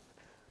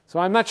so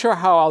I'm not sure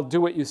how I'll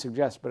do what you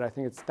suggest, but I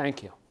think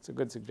thank you. It's a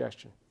good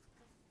suggestion.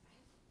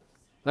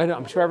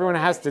 I'm sure everyone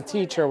has to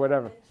teach or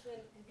whatever. Have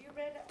you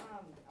read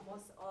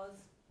Amos Oz,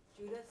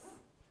 Judas?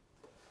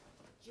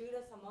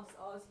 Judas, Amos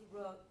Oz, he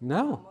wrote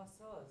No. Amos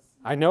Oz.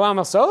 I know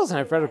Amos Oz, and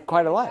I've read it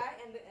quite a lot.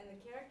 And the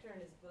character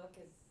in his book,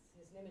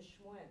 his name is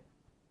Shmuel.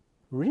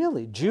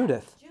 Really?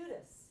 Judith?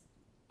 Judas.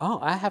 Oh,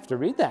 I have to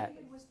read that.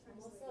 Amos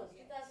Oz,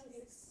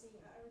 2016.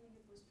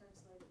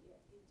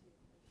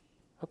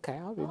 Okay,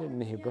 I'll read it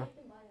in Hebrew.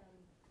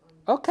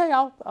 Okay,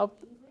 I'll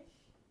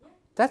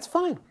that's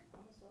fine.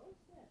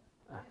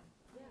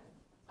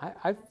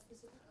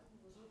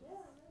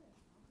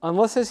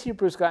 Unless his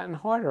Hebrew's gotten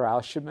harder,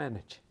 I should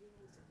manage.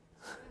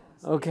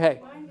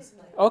 Okay.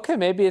 Okay,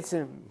 maybe it's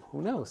in,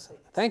 who knows?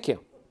 Thank you.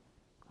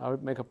 I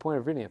would make a point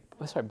of reading it.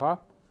 Oh, sorry,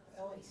 Bob?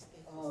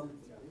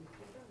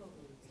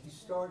 He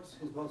starts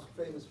his most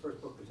famous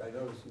first book, which I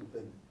notice you've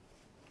been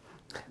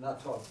not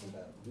talking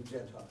about, New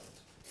Gentiles.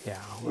 Yeah,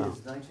 Well, well,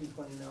 is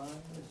 1929 or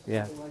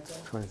yeah, something like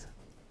that? 20.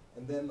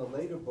 And then the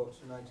later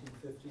books are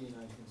 1950,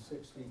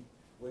 1960,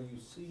 where you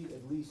see,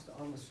 at least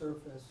on the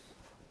surface,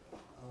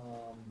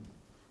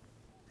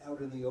 out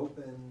in the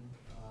open,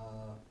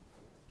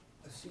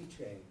 a sea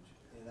change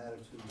in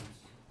attitudes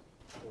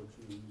toward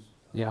Jews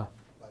Yeah.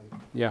 by,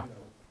 Yeah. you know,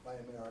 by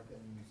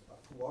Americans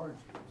who aren't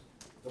Jews,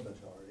 the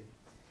majority.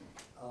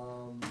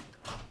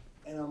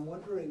 And I'm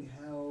wondering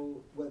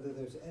whether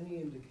there's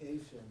any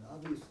indication,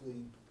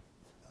 obviously,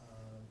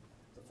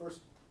 the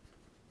first,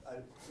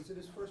 is it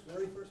his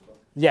very first book?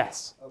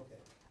 Yes. Okay.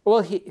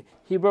 Well,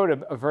 he wrote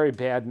a very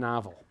bad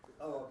novel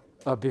Oh,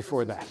 okay.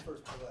 before This is that. his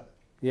first polemic.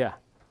 Yeah.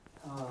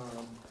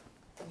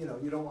 you know,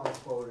 you don't want to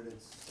quote it.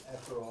 It's,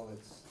 after all,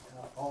 it's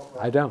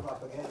I don't.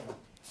 propaganda.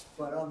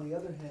 But on the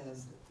other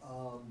hand,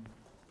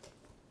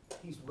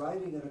 he's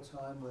writing at a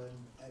time when,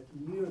 at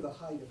near the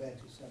height of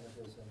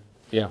anti-Semitism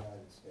in Yeah. the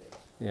United States.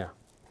 Yeah.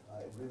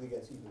 It really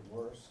gets even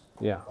worse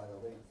Yeah. by the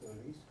late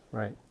 30s,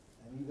 Right.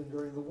 and even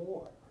during the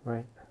war.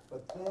 Right.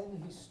 But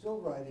then he's still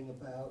writing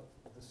about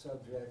the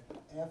subject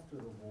after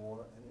the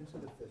war and into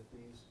the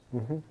 50s,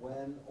 Mm-hmm.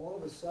 when all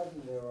of a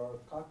sudden there are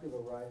popular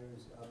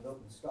writers,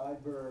 Milton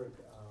Steinberg,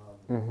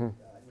 Mm-hmm.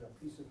 you know,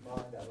 Peace of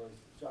Mind,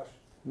 Josh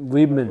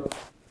Liebman.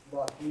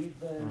 Mark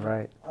Liebman,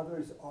 Right.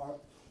 others are,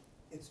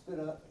 it's been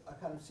a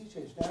kind of sea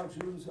change. Now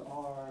Jews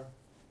are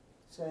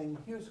saying,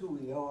 here's who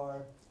we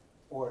are,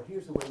 or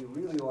here's the way you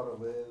really ought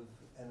to live,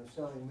 and are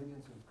selling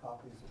millions of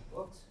copies of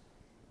books.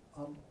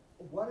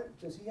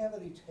 Does he have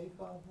any take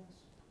on this?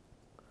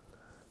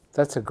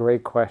 That's a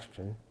great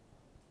question.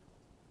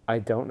 I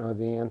don't know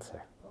the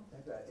answer.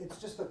 Okay, it's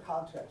just the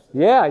context.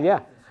 Yeah,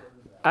 yeah.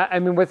 I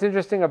mean, what's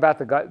interesting about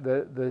the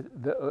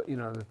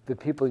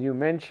people you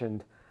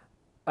mentioned,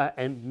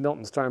 and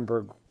Milton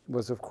Steinberg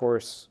was, of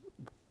course,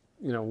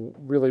 you know,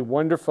 really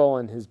wonderful,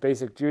 and his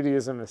Basic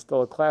Judaism is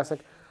still a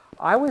classic.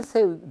 I would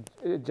say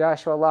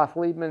Joshua Loth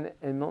Liebman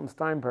and Milton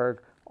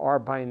Steinberg are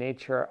by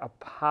nature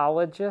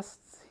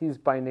apologists. He's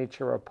by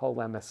nature a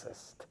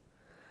polemicist.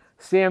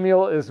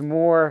 Samuel is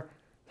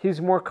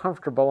he's more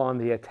comfortable on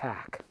the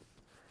attack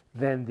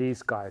than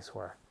these guys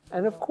were.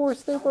 And of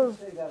course they were. I would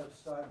say that of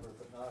Steinberg,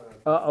 but not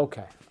of.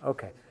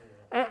 Okay.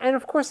 And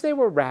of course they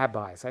were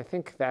rabbis. I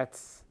think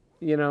that's,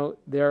 you know,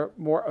 they're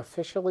more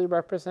officially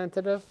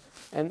representative.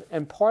 And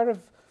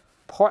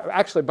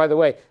actually, by the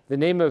way, the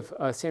name of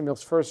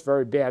Samuel's first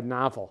very bad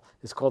novel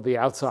is called The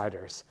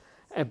Outsiders.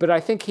 But I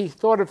think he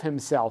thought of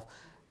himself,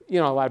 you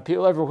know, a lot of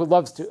people,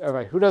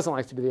 who doesn't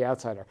like to be the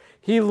outsider?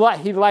 He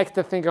liked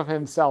to think of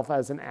himself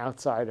as an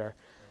outsider.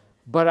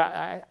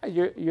 But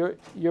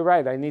you're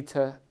right. I need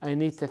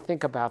to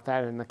think about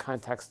that in the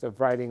context of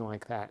writing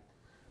like that.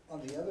 On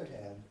the other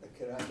hand,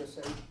 can I just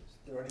say, is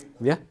there any?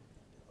 Yeah.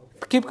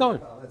 Okay. Keep going.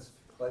 Comments,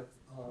 but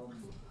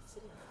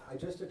I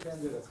just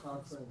attended a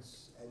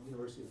conference at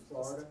University of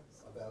Florida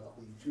about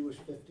the Jewish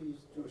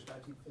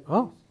 1950s.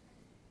 Oh.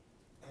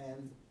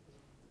 And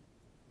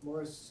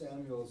Maurice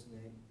Samuel's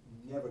name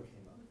never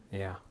came up.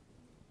 Yeah.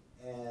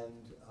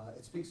 And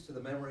it speaks to the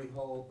memory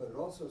hole, but it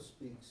also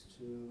speaks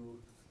to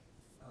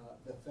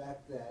the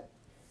fact that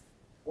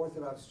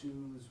Orthodox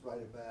Jews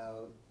write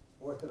about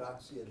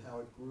orthodoxy and how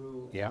it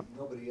grew, and Yep.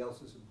 nobody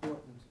else is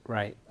important.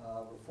 Right.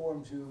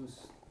 Reform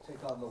Jews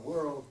take on the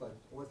world, but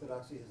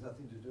orthodoxy has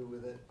nothing to do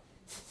with it.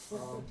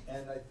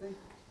 And I think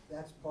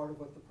that's part of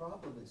what the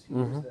problem is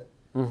here, is that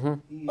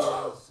he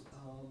is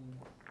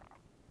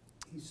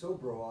he's so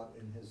broad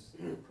in his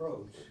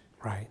approach,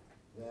 Right.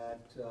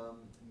 that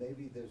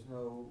maybe there's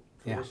no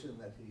tradition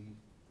that he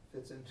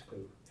fits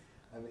into.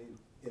 I mean,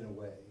 in a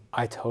way.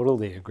 I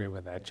totally agree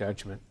with that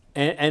judgment.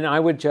 And I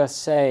would just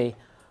say,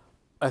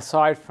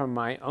 aside from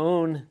my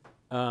own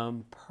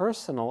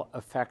personal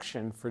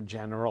affection for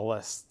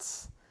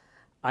generalists,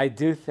 I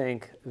do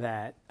think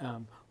that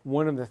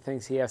one of the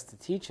things he has to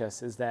teach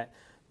us is that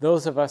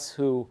those of us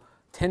who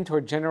tend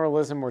toward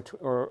generalism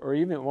or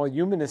even, well,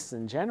 humanists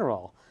in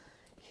general,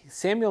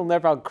 Samuel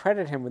never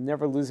credited him with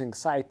never losing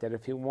sight that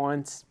if he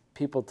wants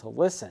people to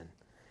listen,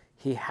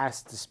 he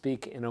has to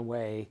speak in a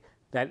way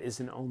that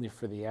isn't only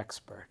for the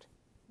expert.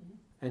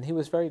 And he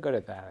was very good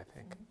at that, I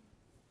think.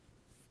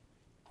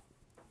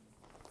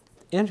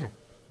 Andrew.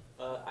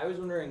 I was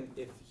wondering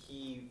if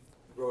he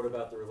wrote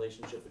about the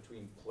relationship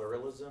between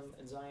pluralism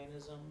and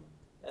Zionism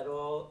at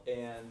all.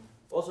 And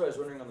also I was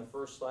wondering on the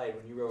first slide,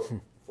 when you wrote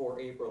 4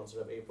 April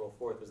instead of April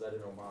 4th, was that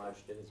an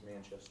homage to his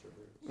Manchester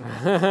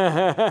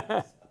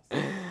roots?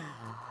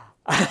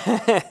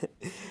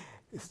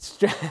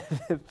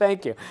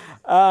 Thank you.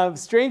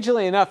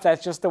 Strangely enough,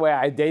 that's just the way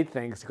I date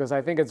things, because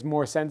I think it's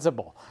more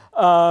sensible.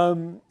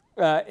 And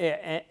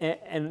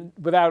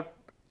without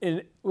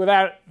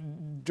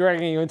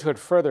dragging you into it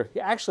further, he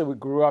actually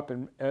grew up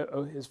in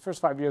his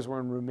first 5 years were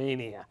in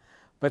Romania,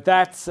 but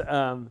that's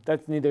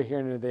neither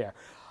here nor there.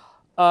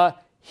 I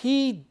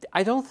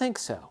don't think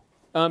so.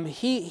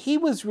 He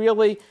was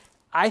really,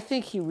 I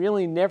think he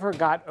really never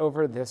got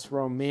over this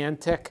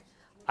romantic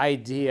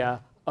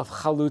idea of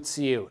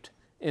chalutziut.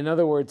 In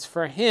other words,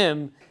 for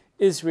him,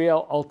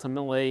 Israel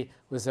ultimately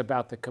was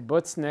about the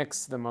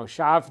kibbutzniks, the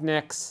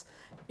moshavniks,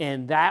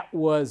 and that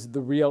was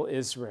the real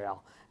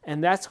Israel.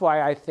 And that's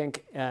why I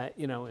think,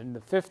 in the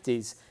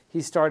 50s,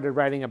 he started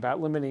writing about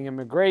limiting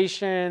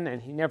immigration,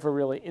 and he never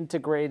really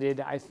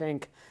integrated, I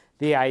think,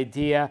 the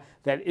idea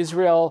that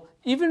Israel,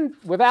 even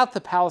without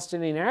the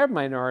Palestinian Arab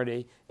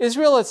minority,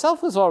 Israel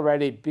itself was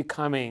already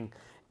becoming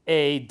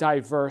a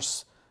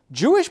diverse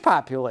Jewish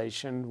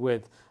population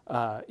with,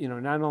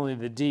 not only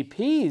the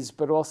DPs,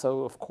 but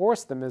also, of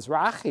course, the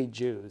Mizrahi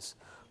Jews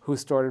who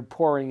started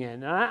pouring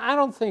in. And I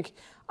don't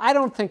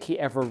think he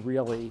ever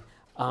really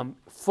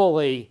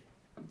fully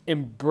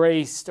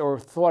embraced or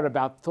thought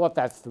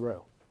that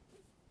through.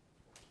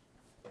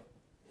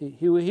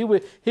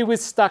 he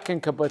was stuck in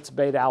Kibbutz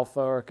Beit Alpha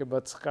or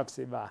Kibbutz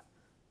Chafsiva.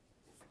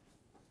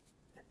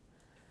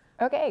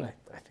 Okay,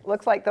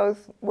 looks like those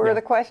were Yeah.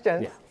 the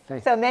questions. Yeah.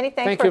 So many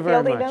thanks Thank for you very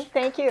fielding them. much.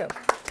 Thank you.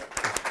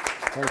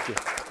 Thank you.